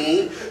praying for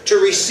me to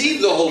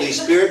receive the Holy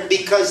Spirit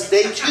because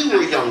they too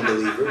were young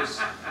believers.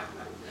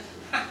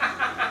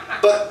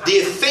 But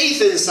the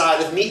faith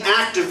inside of me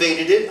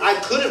activated it. I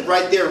could have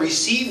right there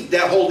received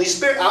that Holy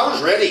Spirit. I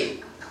was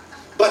ready.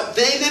 But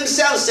they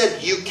themselves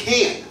said, you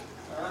can't.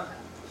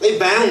 They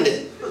bound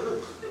it.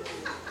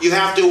 You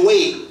have to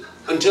wait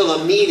until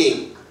a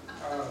meeting.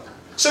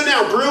 So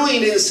now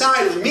brewing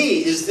inside of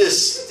me is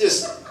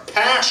this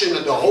passion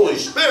of the Holy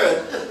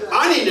Spirit.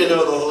 I need to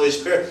know the Holy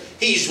Spirit.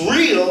 He's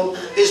real.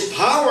 His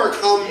power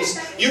comes.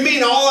 You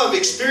mean all I've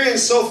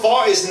experienced so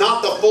far is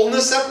not the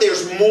fullness of it?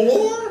 There's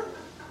more?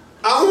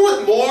 I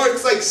want more.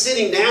 It's like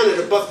sitting down at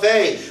a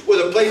buffet with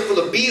a plate full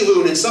of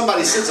bihun and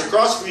somebody sits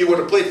across from you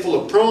with a plate full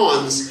of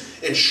prawns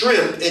and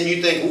shrimp and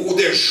you think, oh,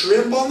 there's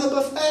shrimp on the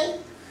buffet?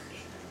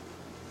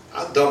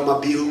 I'll dump my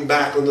bihun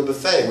back on the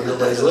buffet when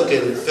nobody's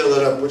looking and fill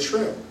it up with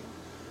shrimp.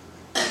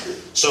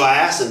 So I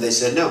asked them, they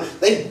said no.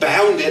 They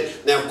bound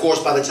it. Now, of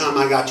course, by the time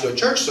I got to a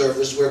church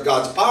service where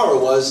God's power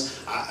was,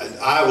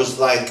 I was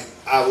like,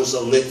 I was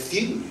a lit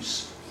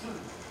fuse.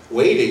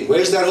 Waiting.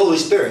 Where's that Holy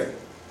Spirit?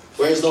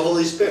 Where's the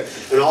Holy Spirit?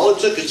 And all it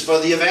took is for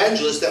the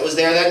evangelist that was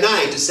there that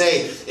night to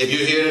say, if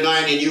you're here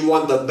tonight and you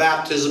want the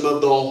baptism of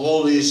the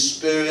Holy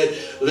Spirit,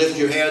 lift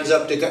your hands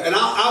up to God. And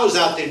I was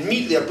out there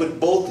immediately. I put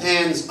both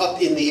hands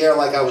up in the air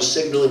like I was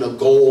signaling a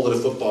goal at a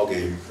football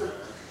game.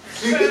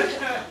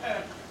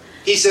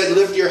 He said,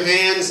 lift your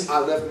hands. I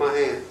left my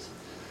hands.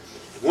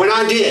 When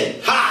I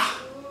did,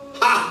 ha!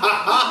 Ha,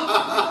 ha, ha,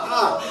 ha,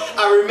 ha.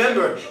 I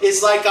remember,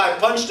 it's like I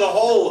punched a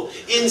hole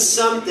in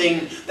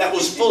something that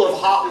was full of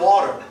hot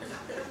water.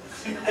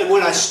 And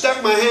when I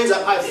stuck my hands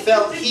up, I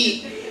felt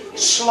heat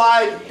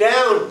slide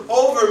down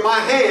over my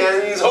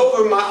hands,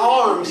 over my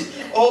arms,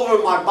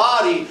 over my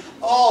body,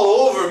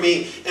 all over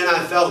me. And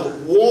I felt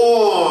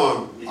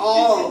warm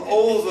all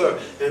over.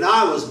 And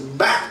I was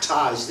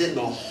baptized in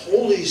the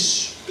Holy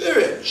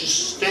Spirit,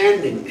 just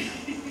standing.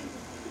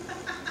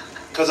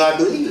 Because I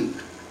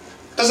believed.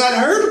 Because I'd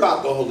heard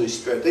about the Holy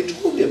Spirit. They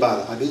told me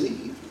about it. I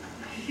believed.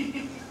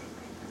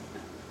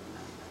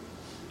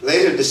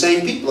 Later, the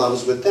same people, I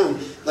was with them.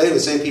 Later, the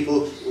same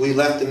people, we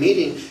left the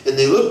meeting, and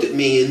they looked at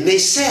me, and they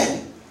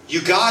said,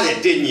 you got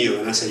it, didn't you?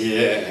 And I said,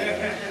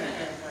 yeah.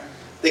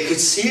 They could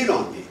see it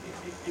on me.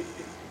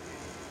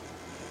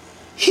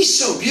 He's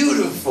so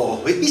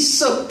beautiful. He's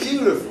so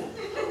beautiful.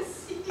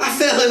 I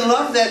fell in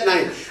love that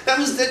night. That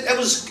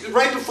was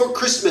right before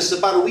Christmas,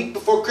 about a week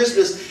before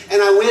Christmas,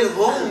 and I went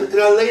home,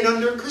 and I laid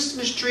under a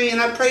Christmas tree, and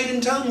I prayed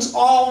in tongues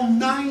all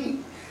night,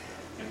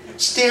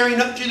 staring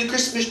up through the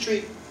Christmas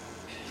tree.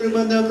 Prayed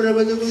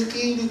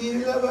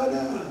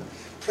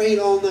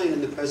all night in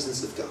the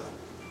presence of God.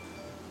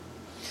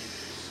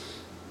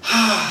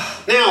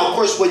 Now, of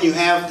course, when you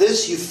have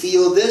this, you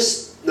feel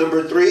this.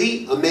 Number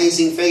 3,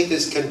 amazing faith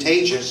is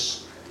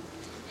contagious.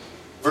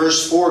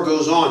 Verse 4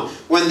 goes on.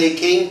 When they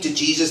came to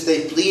Jesus,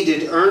 they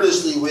pleaded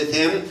earnestly with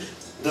him,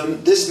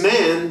 this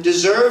man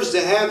deserves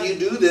to have you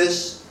do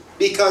this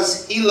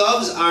because he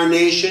loves our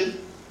nation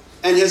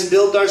and has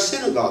built our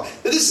synagogue.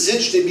 Now this is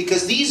interesting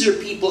because these are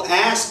people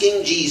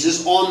asking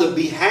Jesus on the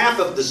behalf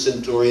of the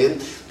centurion.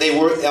 They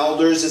were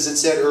elders, as it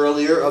said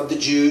earlier, of the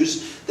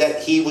Jews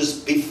that he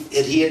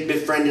had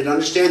befriended.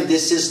 Understand,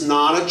 this is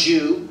not a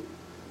Jew.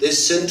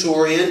 This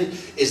centurion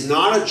is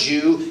not a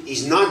Jew.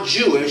 He's not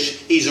Jewish.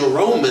 He's a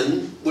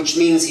Roman, which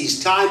means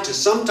he's tied to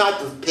some type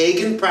of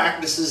pagan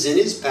practices in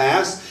his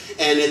past.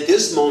 And at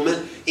this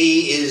moment,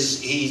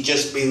 he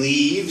just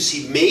believes.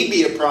 He may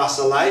be a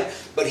proselyte,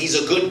 but he's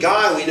a good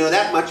guy. We know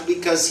that much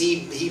because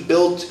he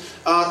built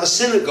a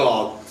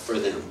synagogue for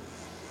them.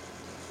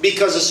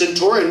 Because a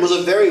centurion was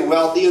a very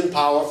wealthy and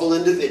powerful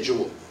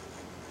individual.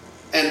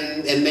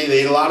 And they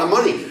made a lot of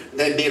money.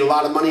 They made a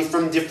lot of money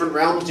from different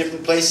realms,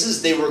 different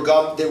places. They were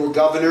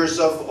governors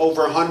of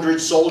over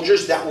 100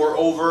 soldiers that were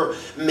over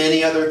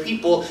many other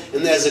people.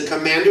 And as a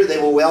commander,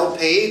 they were well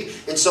paid.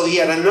 And so he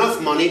had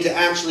enough money to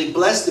actually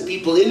bless the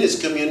people in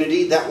his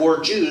community that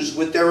were Jews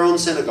with their own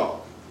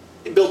synagogue.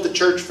 He built the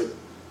church for them.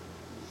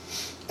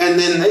 And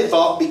then they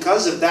thought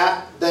because of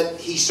that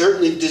he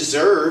certainly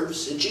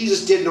deserves, and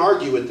Jesus didn't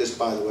argue with this,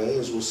 by the way,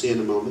 as we'll see in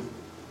a moment.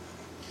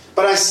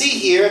 But I see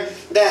here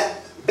that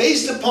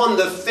based upon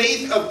the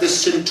faith of the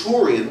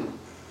centurion,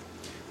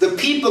 the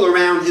people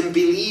around him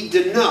believed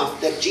enough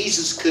that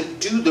Jesus could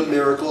do the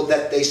miracle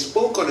that they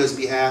spoke on his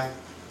behalf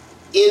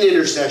in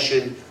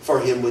intercession for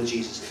him with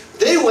Jesus.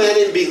 They went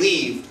and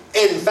believed,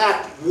 in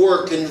fact,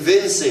 were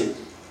convincing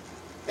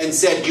and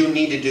said, you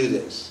need to do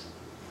this.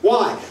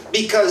 Why?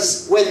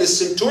 Because when the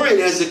centurion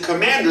as a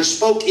commander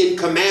spoke in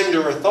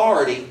commander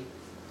authority,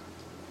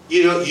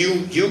 you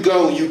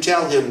go, you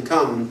tell him,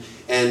 come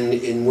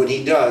And when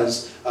he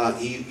does,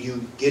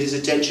 you get his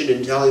attention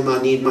and tell him, I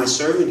need my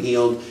servant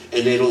healed,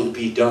 and it'll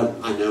be done.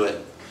 I know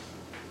it.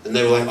 And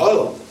they were like,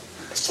 oh.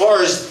 As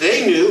far as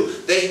they knew,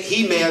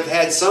 he may have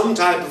had some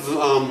type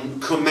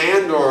of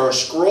command or a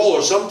scroll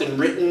or something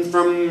written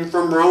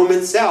from Rome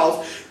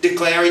itself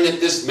declaring that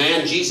this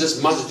man,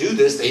 Jesus, must do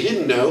this. They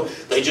didn't know.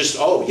 They just,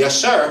 oh, yes,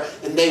 sir.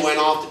 And they went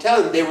off to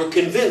tell him. They were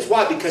convinced.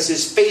 Why? Because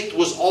his faith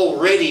was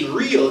already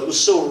real. It was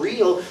so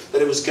real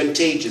that it was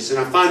contagious. And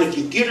I find if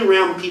you get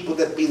around people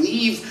that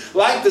believe,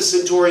 like the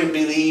centurion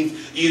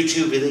believed, you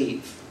too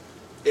believe.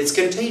 It's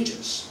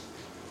contagious.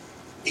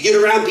 You get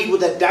around people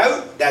that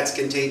doubt, that's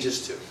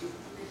contagious too.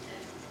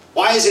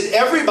 Why is it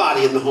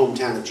everybody in the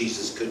hometown of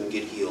Jesus couldn't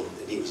get healed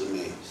and he was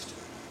amazed?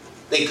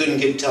 They couldn't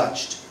get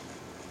touched.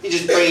 He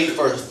just prayed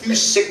for a few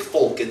sick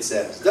folk, it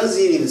says.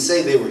 Doesn't even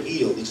say they were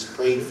healed. He just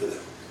prayed for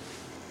them.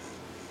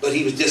 But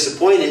he was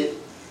disappointed.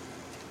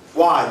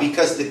 Why?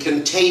 Because the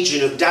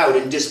contagion of doubt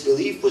and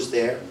disbelief was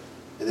there.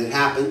 And it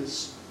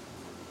happens.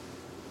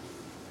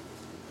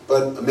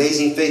 But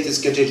amazing faith is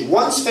contagious.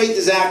 Once faith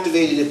is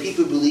activated and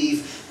people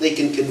believe, they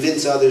can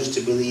convince others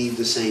to believe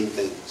the same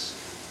things.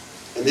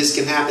 And this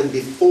can happen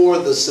before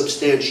the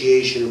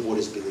substantiation of what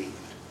is believed.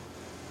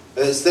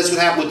 That's what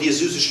happened with the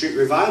Azusa Street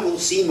Revival.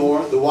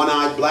 Seymour, the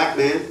one-eyed black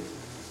man,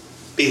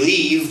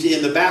 believed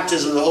in the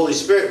baptism of the Holy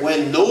Spirit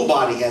when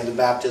nobody had the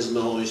baptism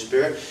of the Holy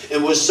Spirit,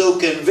 and was so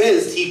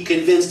convinced, he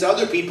convinced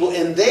other people,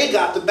 and they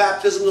got the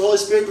baptism of the Holy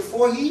Spirit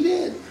before he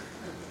did.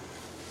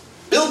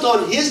 Built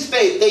on his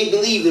faith, they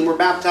believed and were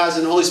baptized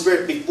in the Holy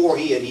Spirit before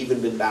he had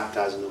even been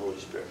baptized in the Holy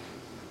Spirit.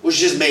 Which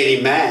just made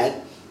him mad.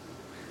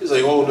 He's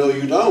like, oh, no,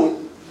 you don't.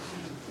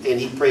 And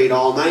he prayed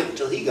all night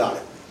until he got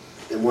it.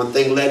 And one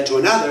thing led to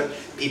another.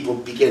 People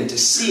began to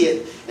see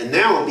it. And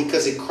now,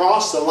 because it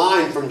crossed the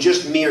line from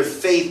just mere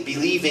faith,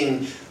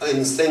 believing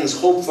in things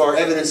hoped for,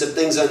 evidence of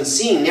things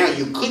unseen, now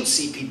you could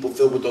see people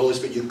filled with the Holy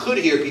Spirit. You could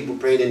hear people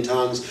praying in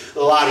tongues a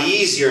lot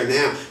easier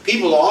now.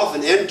 People are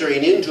often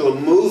entering into a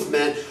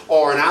movement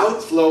or an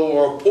outflow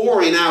or a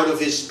pouring out of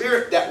His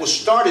Spirit that was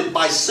started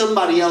by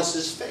somebody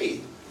else's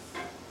faith.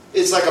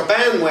 It's like a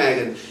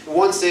bandwagon.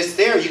 Once it's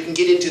there, you can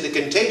get into the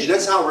contagion.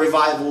 That's how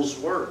revivals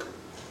work.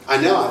 I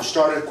know, I've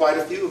started quite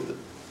a few of them.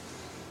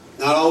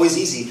 Not always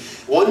easy.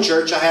 One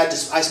church, I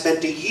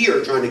spent a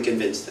year trying to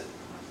convince them.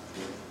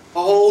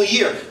 A whole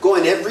year.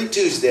 Going every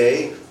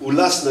Tuesday,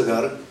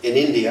 Ulhasnagar in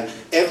India,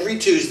 every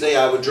Tuesday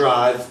I would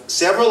drive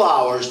several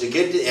hours to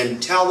get to, and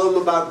tell them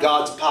about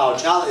God's power.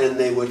 And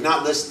they would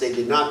not listen. They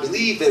did not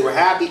believe. They were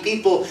happy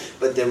people,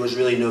 but there was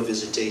really no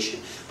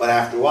visitation. But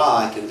after a while,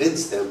 I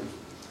convinced them.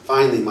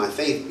 Finally, my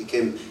faith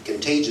became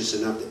contagious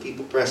enough that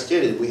people pressed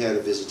in and we had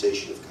a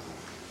visitation of God.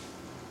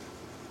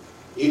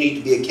 You need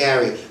to be a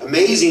carrier.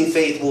 Amazing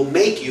faith will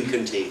make you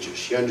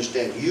contagious. You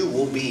understand? You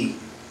will be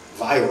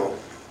viral.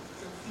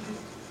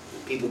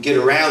 When people get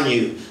around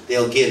you,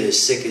 they'll get as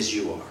sick as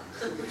you are.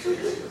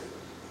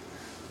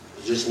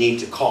 You just need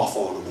to cough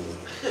on them a little.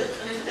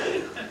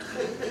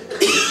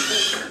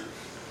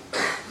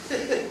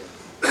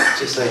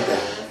 Just like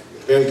that.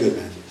 Very good,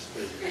 Matthews.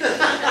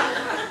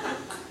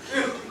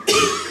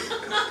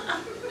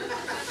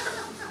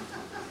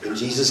 And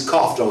Jesus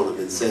coughed on him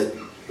and said,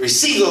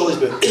 receive the Holy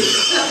Spirit.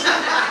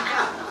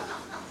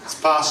 It's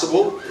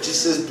possible. It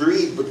just says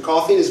breathe, but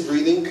coughing is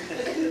breathing.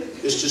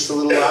 It's just a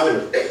little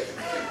louder.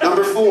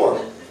 Number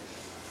 4.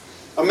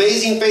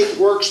 Amazing faith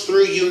works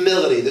through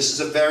humility. This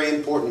is a very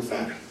important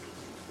fact.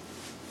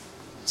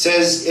 It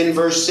says in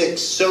verse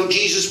 6, so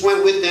Jesus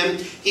went with them.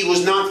 He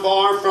was not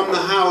far from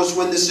the house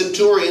when the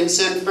centurion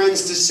sent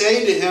friends to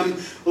say to him,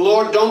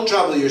 Lord, don't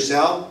trouble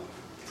yourself,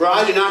 for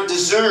I do not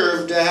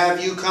deserve to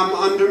have you come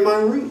under my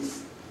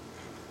roof.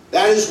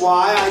 That is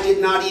why I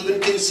did not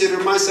even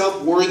consider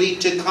myself worthy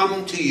to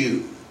come to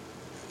you.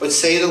 But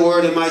say the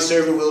word and my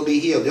servant will be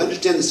healed. You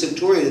understand the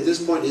centurion at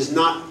this point is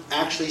not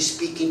actually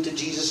speaking to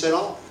Jesus at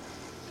all.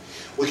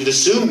 We could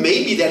assume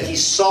maybe that he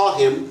saw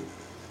him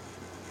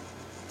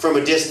from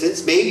a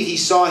distance. Maybe he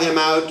saw him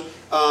out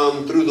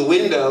through the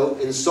window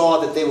and saw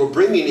that they were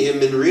bringing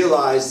him and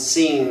realized,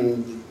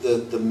 seeing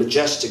the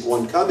majestic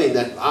one coming,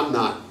 that I'm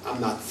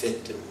not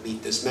fit to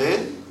meet this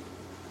man.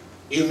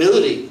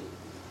 Humility.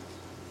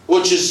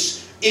 Which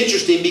is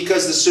interesting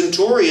because the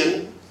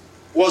centurion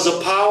was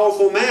a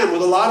powerful man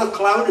with a lot of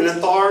clout and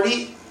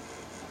authority.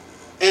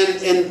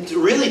 And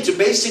really to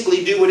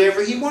basically do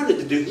whatever he wanted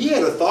to do. He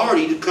had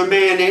authority to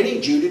command any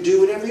Jew to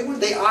do whatever he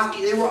wanted.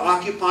 They were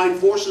occupying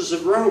forces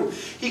of Rome.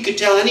 He could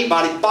tell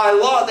anybody, by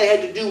law, they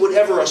had to do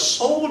whatever a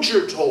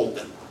soldier told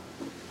them.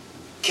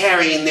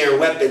 Carrying their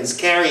weapons,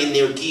 carrying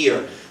their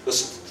gear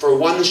for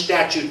 1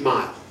 statute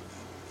mile.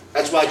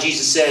 That's why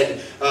Jesus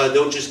said,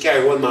 don't just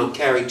carry 1 mile,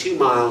 carry 2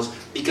 miles.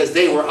 Because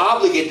they were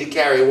obligated to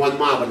carry 1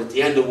 mile, but at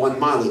the end of 1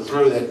 mile, they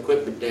throw that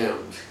equipment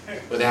down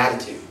with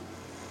attitude.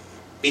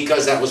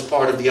 Because that was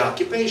part of the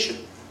occupation.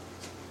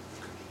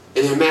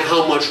 And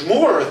how much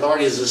more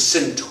authority does a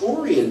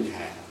centurion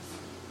have?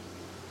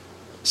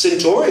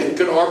 Centurion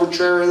could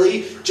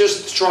arbitrarily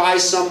just try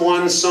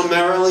someone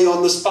summarily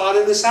on the spot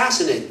and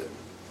assassinate them.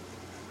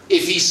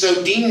 if he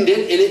so deemed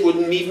it, and it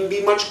wouldn't even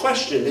be much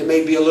question. It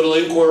may be a little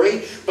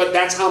inquiry, but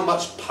that's how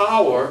much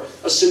power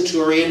a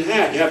centurion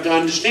had. You have to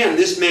understand,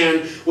 this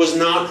man was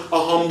not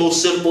a humble,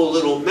 simple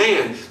little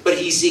man, but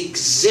he's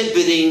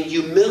exhibiting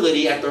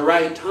humility at the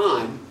right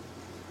time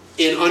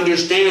in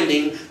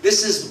understanding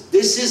this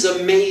is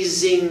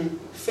amazing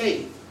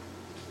faith.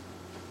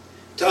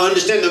 To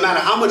understand, no matter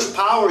how much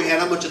power he had,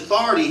 how much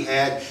authority he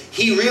had,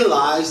 he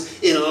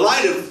realized in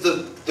light of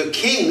the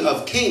King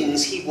of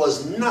Kings, he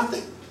was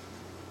nothing.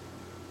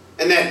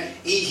 And that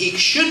he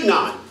should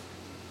not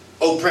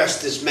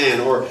oppress this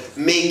man or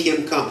make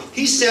him come.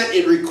 He sent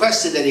and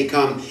requested that he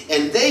come,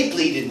 and they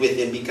pleaded with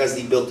him because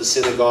he built the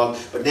synagogue.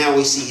 But now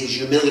we see his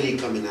humility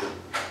coming out.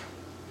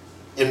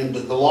 And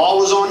the law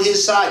was on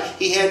his side.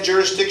 He had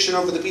jurisdiction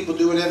over the people,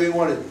 do whatever he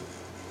wanted.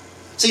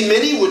 See,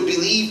 many would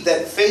believe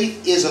that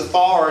faith is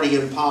authority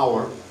and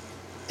power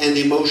and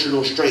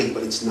emotional strength,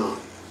 but it's not.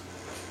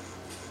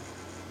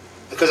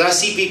 Because I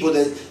see people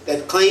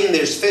that claim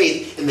there's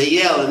faith and they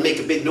yell and make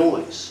a big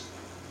noise.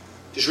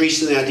 Just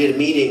recently I did a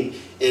meeting,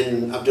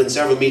 and I've done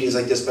several meetings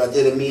like this, but I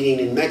did a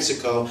meeting in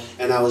Mexico,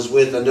 and I was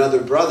with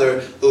another brother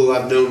who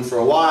I've known for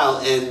a while,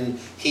 and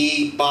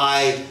he,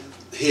 by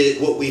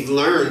what we've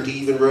learned, he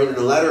even wrote in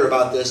a letter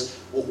about this,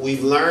 what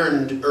we've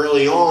learned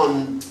early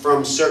on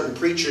from certain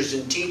preachers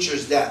and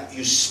teachers, that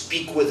you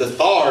speak with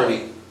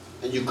authority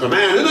and you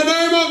command in the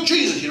name of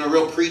Jesus,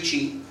 real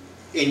preachy,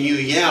 and you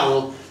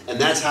yell, and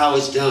that's how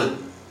it's done.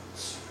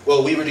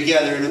 Well, we were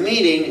together in a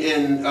meeting,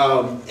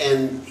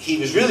 and he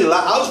was really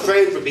loud. I was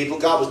praying for people,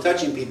 God was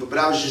touching people, but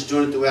I was just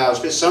doing it the way I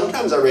was.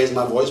 Sometimes I raised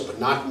my voice, but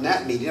not in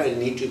that meeting. I didn't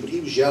need to, but he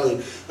was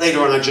yelling.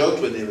 Later on, I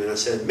joked with him, and I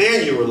said,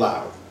 "Man, you were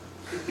loud."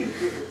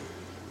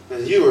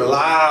 You were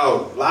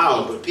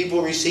loud, but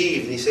people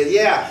received. And he said,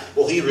 yeah.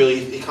 Well,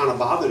 it kind of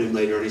bothered him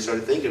later, and he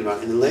started thinking about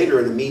it. And then later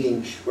in a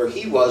meeting where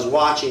he was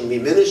watching me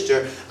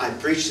minister, I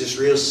preached this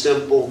real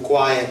simple,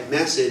 quiet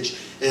message,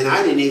 and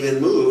I didn't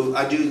even move.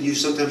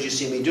 Sometimes you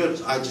see me do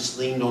it. I just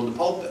leaned on the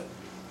pulpit.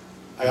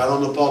 I got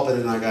on the pulpit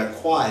and I got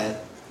quiet,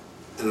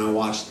 and I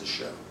watched the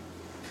show.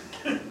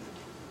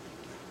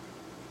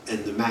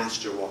 And the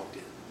master walked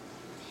in.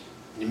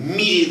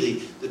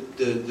 Immediately,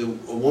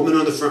 a woman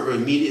on the front row,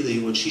 immediately,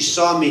 when she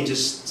saw me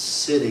just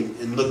sitting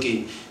and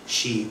looking,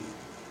 she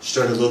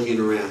started looking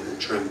around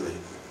and trembling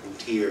and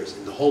tears.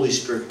 And the Holy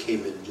Spirit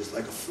came in just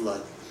like a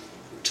flood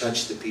and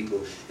touched the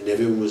people, and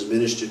everyone was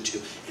ministered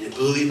to. And it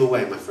blew him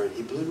away, my friend.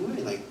 He blew him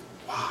away. Like,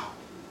 wow.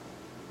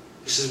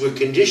 He says, we're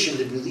conditioned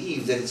to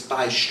believe that it's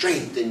by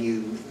strength,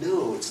 and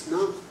no, it's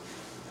not.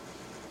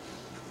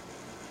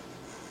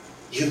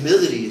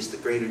 Humility is the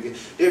greater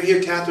gift. You ever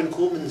hear Catherine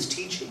Kuhlman's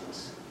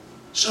teachings?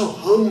 So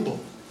humble.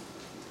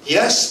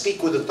 Yes,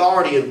 speak with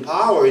authority and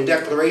power in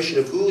declaration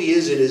of who he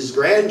is and his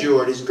grandeur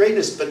and his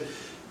greatness, but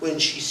when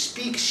she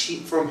speaks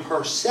from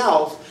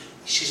herself,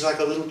 she's like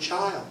a little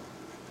child.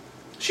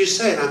 She's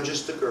saying, I'm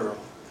just a girl.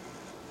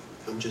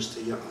 I'm just a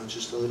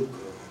little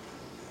girl.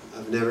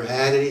 I've never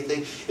had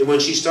anything. And when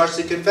she starts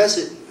to confess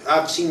it,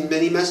 I've seen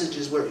many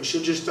messages where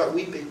she'll just start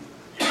weeping.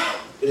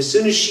 And as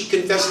soon as she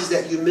confesses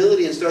that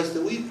humility and starts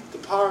to weep, the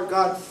power of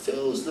God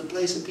fills the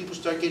place and people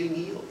start getting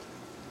healed.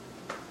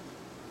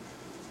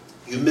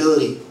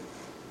 Humility.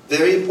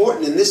 Very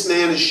important. And this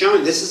man is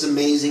showing, this is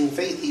amazing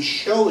faith. He's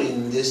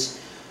showing this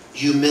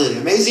humility.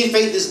 Amazing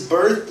faith is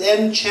birthed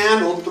and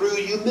channeled through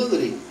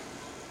humility.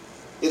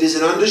 It is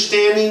an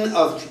understanding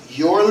of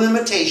your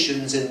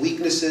limitations and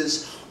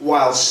weaknesses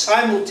while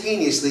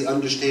simultaneously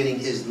understanding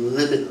his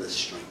limitless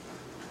strength.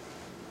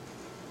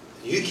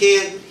 You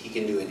can't, he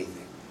can do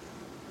anything.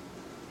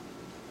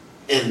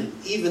 And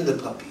even the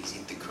puppies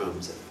eat the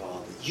crumbs that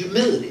fall.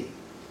 Humility.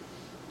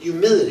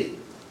 Humility.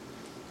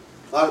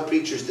 A lot of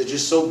preachers, they're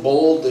just so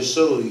bold, they're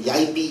so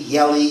yippy,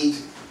 yelly,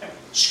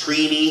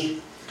 screamy.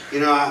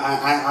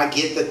 I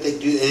get that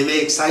they may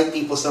excite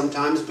people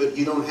sometimes, but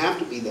you don't have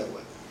to be that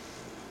way.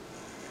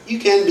 You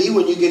can be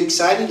when you get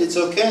excited, it's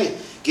okay.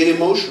 Get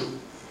emotional.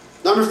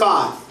 Number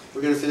 5,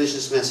 we're going to finish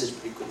this message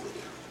pretty quickly.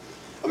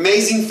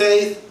 Amazing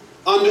faith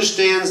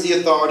understands the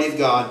authority of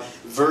God.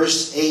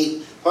 Verse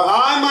 8, for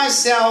I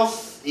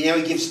myself, he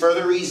gives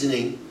further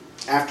reasoning.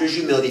 After his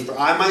humility, for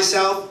I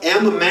myself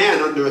am a man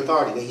under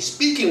authority. Now, he's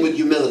speaking with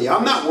humility.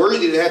 I'm not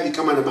worthy to have you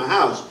come into my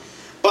house,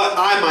 but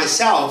I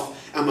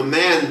myself am a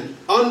man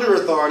under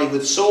authority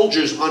with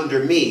soldiers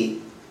under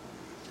me.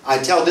 I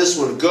tell this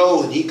one,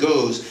 go, and he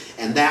goes,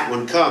 and that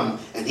one, come,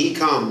 and he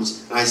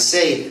comes. And I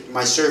say to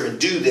my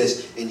servant, do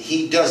this, and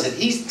he does it.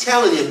 He's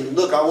telling him,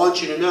 look, I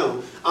want you to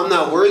know, I'm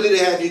not worthy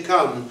to have you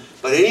come,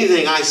 but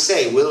anything I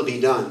say will be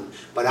done.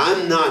 But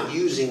I'm not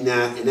using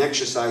that and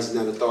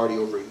exercising that authority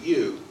over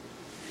you,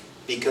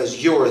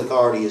 because your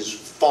authority is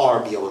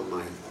far beyond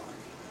my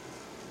authority.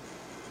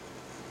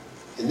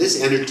 And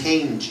this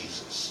entertained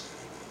Jesus.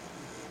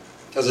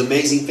 Because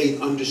amazing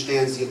faith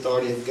understands the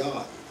authority of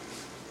God.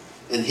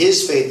 And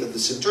his faith of the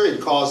centurion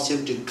caused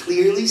him to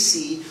clearly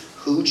see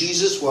who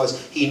Jesus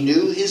was. He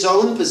knew his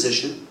own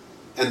position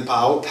and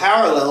power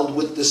paralleled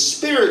with the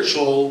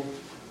spiritual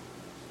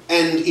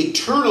and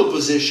eternal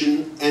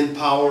position and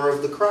power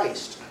of the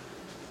Christ.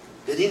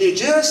 And he knew,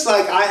 just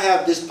like I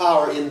have this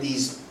power in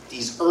these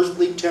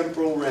earthly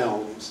temporal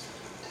realms,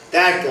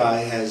 that guy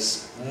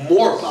has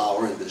more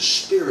power in the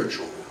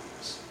spiritual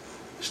realms.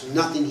 There's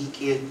nothing he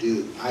can't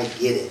do. I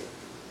get it.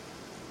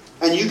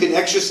 And you can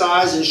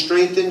exercise and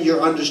strengthen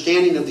your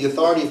understanding of the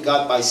authority of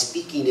God by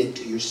speaking it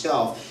to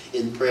yourself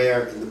in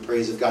prayer and the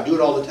praise of God. Do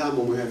it all the time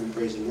when we're having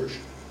praise and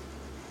worship.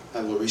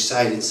 I will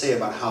recite and say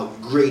about how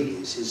great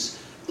is His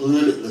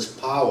limitless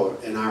power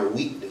and our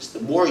weakness.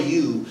 The more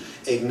you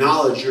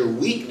acknowledge your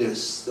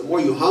weakness, the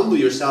more you humble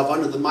yourself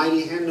under the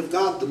mighty hand of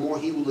God, the more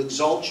He will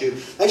exalt you.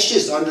 That's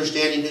just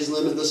understanding His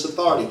limitless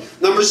authority.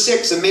 Number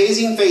 6,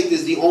 amazing faith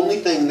is the only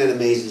thing that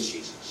amazes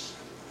Jesus.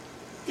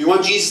 If you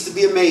want Jesus to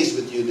be amazed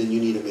with you, then you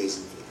need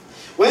amazing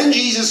faith. When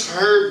Jesus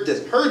heard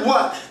this, heard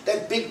what?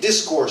 That big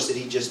discourse that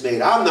He just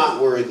made. I'm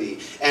not worthy.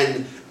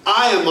 And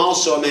I am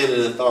also a man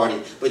in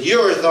authority, but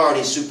your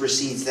authority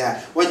supersedes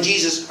that. When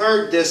Jesus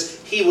heard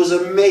this, He was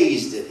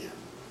amazed at Him.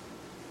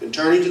 And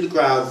turning to the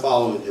crowd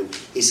following Him,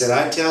 He said,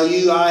 I tell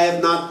you, I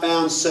have not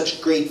found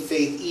such great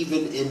faith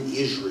even in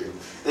Israel.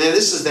 And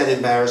this is that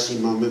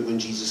embarrassing moment when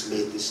Jesus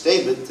made this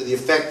statement to the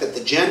effect that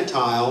the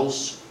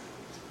Gentiles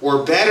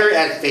were better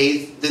at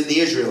faith than the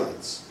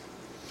Israelites.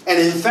 And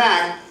in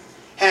fact,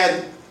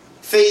 had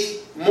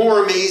faith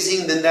more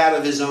amazing than that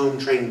of His own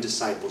trained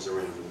disciples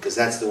around Him, because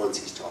that's the ones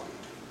He's talking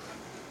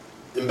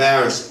to.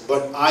 Embarrassing,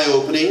 but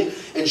eye-opening,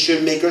 and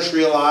should make us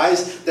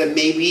realize that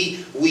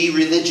maybe we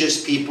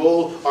religious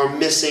people are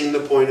missing the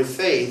point of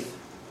faith.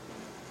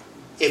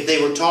 If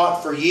they were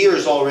taught for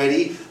years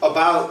already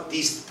about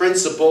these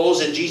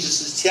principles, and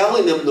Jesus is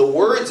telling them the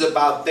words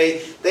about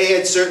faith, they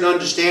had certain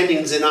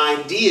understandings and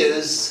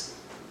ideas,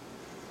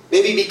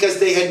 maybe because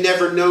they had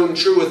never known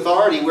true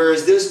authority,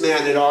 whereas this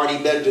man had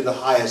already been to the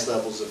highest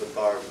levels of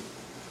authority.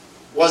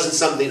 Wasn't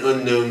something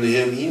unknown to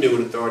him. He knew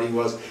what authority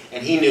was,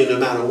 and he knew no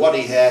matter what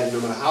he had, no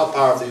matter how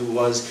powerful he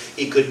was,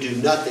 he could do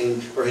nothing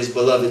for his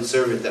beloved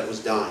servant that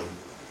was dying.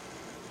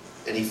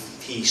 And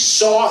he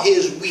saw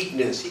his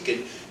weakness. He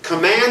could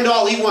command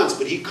all he wants,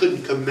 but he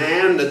couldn't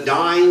command a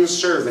dying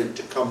servant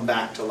to come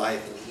back to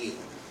life and heal.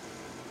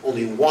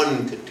 Only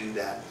one could do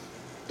that.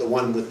 The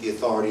one with the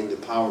authority and the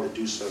power to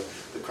do so,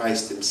 the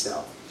Christ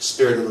Himself, the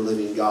Spirit of the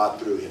living God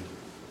through Him.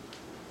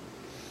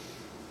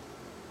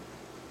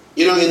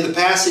 You know, in the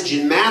passage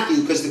in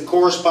Matthew, because the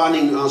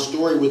corresponding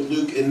story with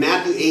Luke, in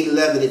Matthew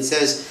 8:11, it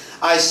says,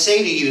 I say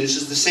to you, this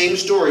is the same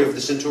story of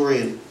the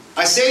centurion,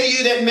 I say to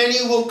you that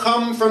many will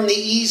come from the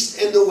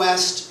east and the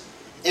west,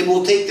 and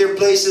will take their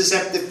places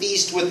at the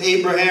feast with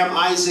Abraham,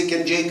 Isaac,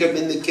 and Jacob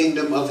in the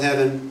kingdom of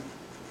heaven.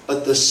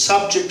 But the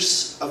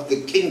subjects of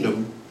the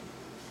kingdom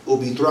will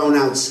be thrown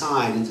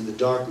outside into the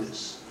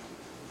darkness,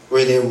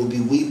 where there will be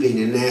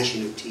weeping and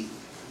gnashing of teeth.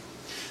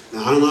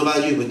 Now, I don't know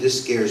about you, but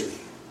this scares me.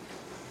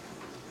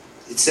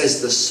 It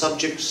says the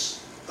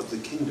subjects of the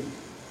kingdom.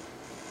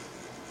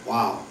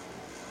 Wow.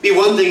 It'd be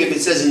one thing if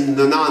it says in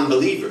the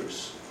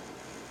non-believers,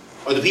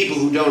 or the people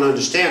who don't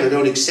understand or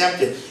don't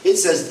accept it. It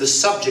says the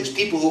subjects,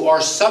 people who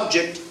are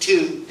subject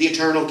to the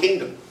eternal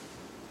kingdom,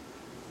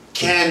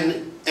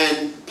 can,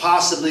 and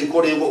possibly,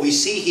 according to what we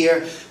see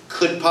here,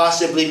 could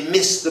possibly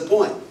miss the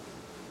point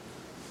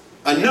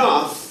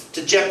enough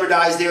to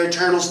jeopardize their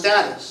eternal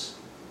status.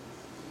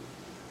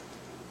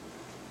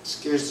 It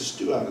scares the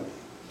stew out of me.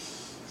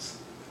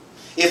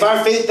 If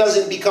our faith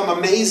doesn't become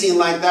amazing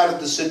like that of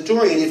the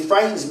centurion, it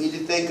frightens me to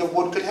think of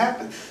what could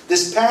happen.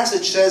 This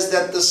passage says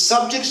that the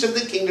subjects of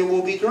the kingdom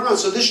will be thrown out.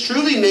 So this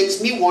truly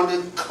makes me want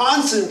to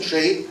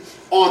concentrate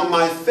on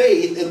my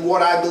faith and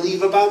what I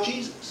believe about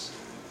Jesus.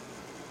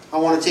 I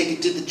want to take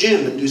it to the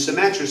gym and do some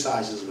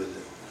exercises with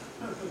it.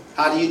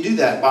 How do you do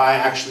that? By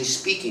actually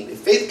speaking. If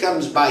faith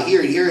comes by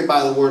hearing, hearing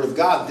by the Word of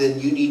God, then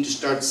you need to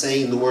start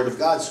saying the Word of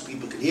God so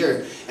people can hear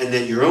it, and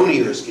that your own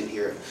ears can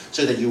hear it,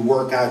 so that you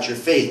work out your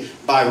faith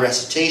by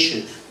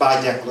recitation,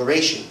 by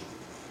declaration.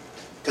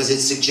 Because it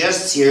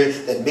suggests here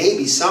that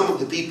maybe some of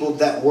the people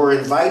that were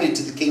invited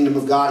to the kingdom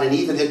of God and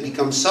even had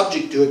become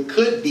subject to it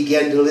could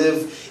begin to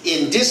live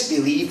in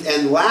disbelief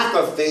and lack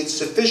of faith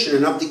sufficient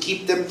enough to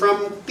keep them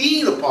from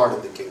being a part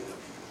of the kingdom.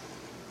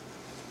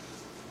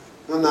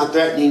 I'm not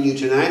threatening you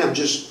tonight, I'm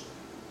just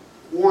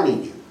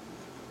warning you.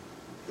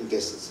 I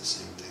guess it's the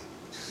same thing.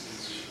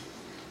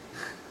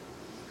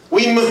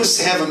 We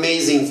must have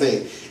amazing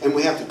faith, and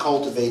we have to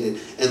cultivate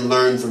it and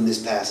learn from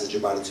this passage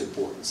about its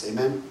importance.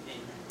 Amen?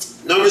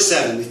 Number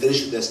 7, we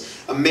finish with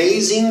this.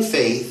 Amazing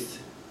faith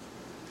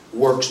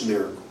works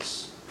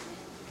miracles.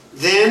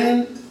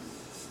 Then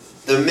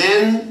the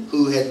men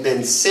who had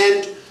been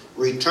sent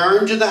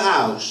returned to the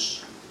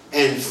house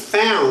and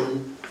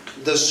found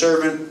the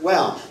servant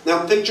well.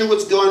 Now picture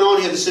what's going on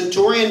here. The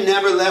centurion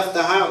never left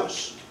the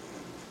house.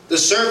 The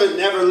servant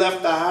never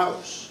left the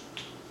house.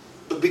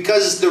 But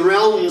because the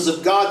realms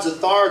of God's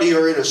authority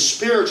are in a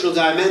spiritual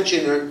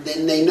dimension, and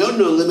they know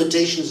no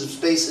limitations of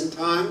space and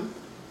time,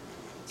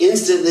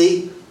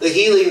 instantly the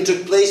healing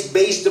took place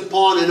based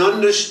upon an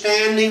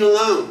understanding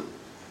alone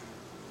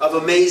of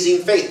amazing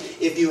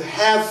faith. If you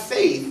have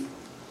faith,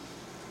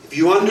 if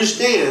you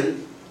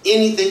understand,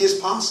 anything is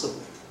possible.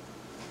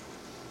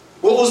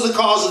 What was the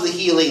cause of the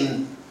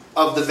healing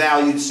of the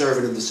valued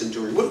servant of the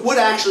centurion? What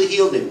actually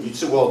healed him? You'd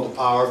say, well, the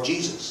power of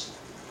Jesus.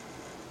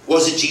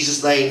 Was it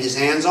Jesus laying his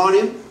hands on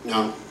him?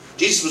 No.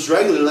 Jesus was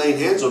regularly laying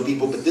hands on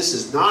people, but this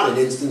is not an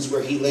instance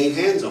where he laid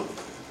hands on them.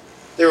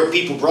 There were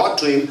people brought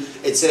to him,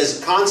 it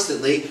says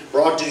constantly,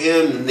 brought to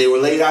him, and they were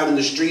laid out in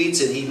the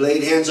streets, and he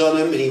laid hands on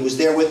them, and he was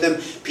there with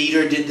them.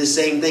 Peter did the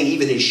same thing.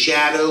 Even his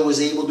shadow was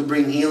able to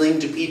bring healing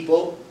to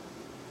people.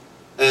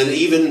 And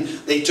even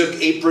they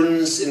took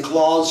aprons and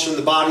cloths from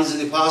the bodies of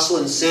the apostle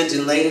and sent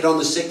and laid it on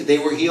the sick that they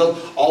were healed.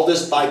 All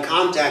this by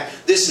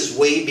contact. This is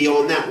way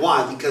beyond that.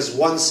 Why? Because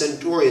one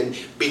centurion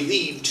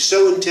believed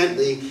so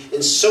intently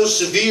and so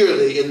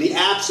severely in the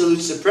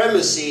absolute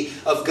supremacy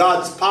of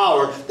God's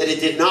power that it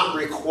did not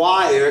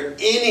require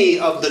any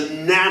of the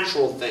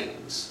natural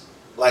things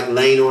like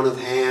laying on of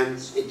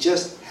hands. It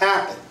just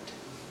happened.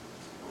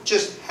 It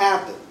just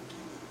happened.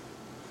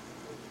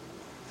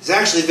 It's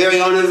actually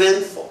very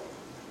uneventful.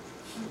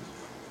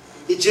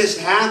 It just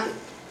happened.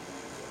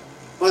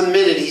 One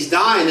minute he's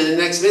dying and the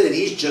next minute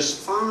he's just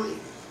fine.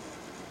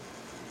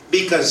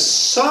 Because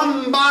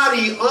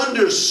somebody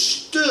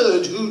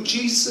understood who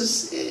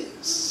Jesus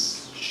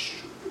is.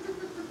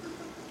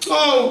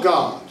 Oh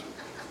God.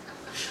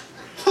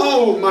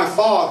 Oh my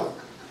Father.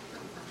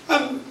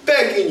 I'm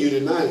begging you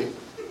tonight.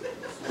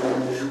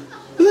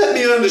 Let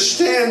me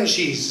understand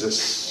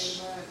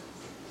Jesus.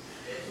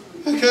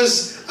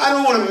 Because I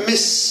don't want to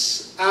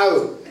miss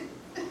out.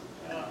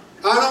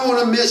 I don't want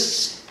to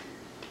miss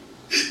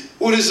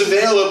what is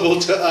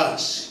available to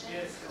us.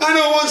 I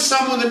don't want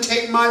someone to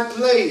take my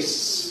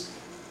place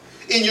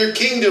in your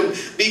kingdom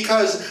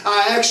because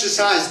I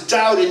exercise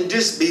doubt and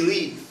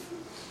disbelief.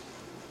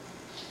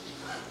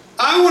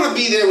 I want to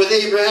be there with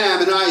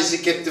Abraham and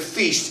Isaac at the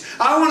feast.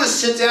 I want to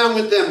sit down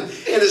with them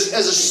as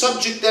a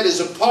subject that is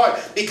apart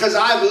because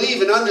I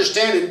believe and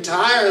understand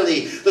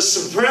entirely the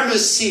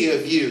supremacy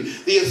of you,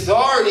 the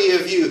authority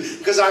of you.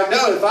 Because I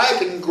know if I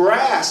can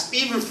grasp,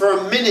 even for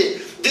a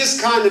minute,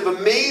 this kind of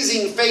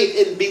amazing faith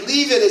and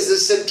believe it as the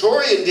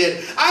centurion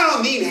did, I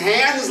don't need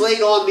hands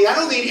laid on me. I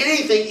don't need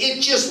anything. It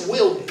just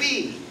will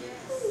be.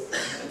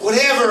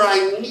 Whatever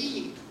I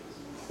need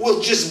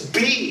will just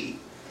be.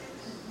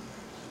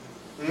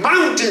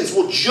 Mountains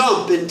will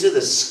jump into the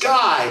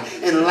sky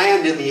and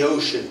land in the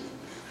ocean.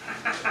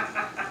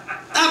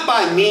 Not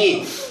by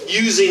me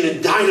using a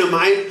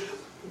dynamite,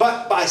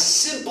 but by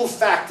simple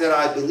fact that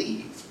I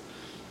believe.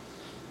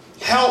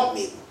 Help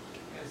me.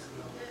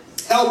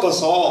 Help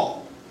us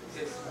all.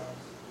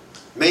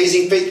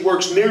 Amazing faith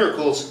works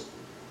miracles.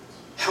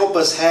 Help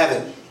us have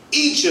it.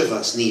 Each of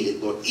us need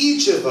it, Lord.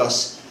 Each of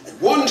us, at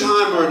one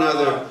time or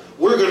another,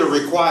 we're going to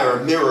require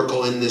a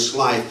miracle in this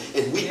life.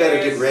 And we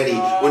better get ready.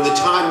 When the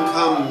time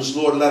comes,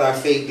 Lord, let our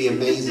faith be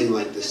amazing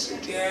like this.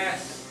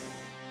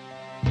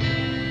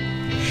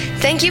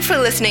 Thank you for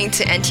listening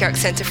to Antioch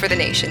Center for the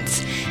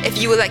Nations. If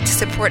you would like to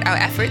support our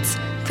efforts,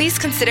 please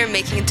consider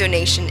making a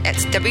donation at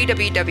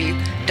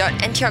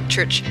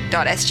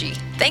www.antiochchurch.sg.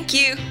 Thank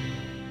you.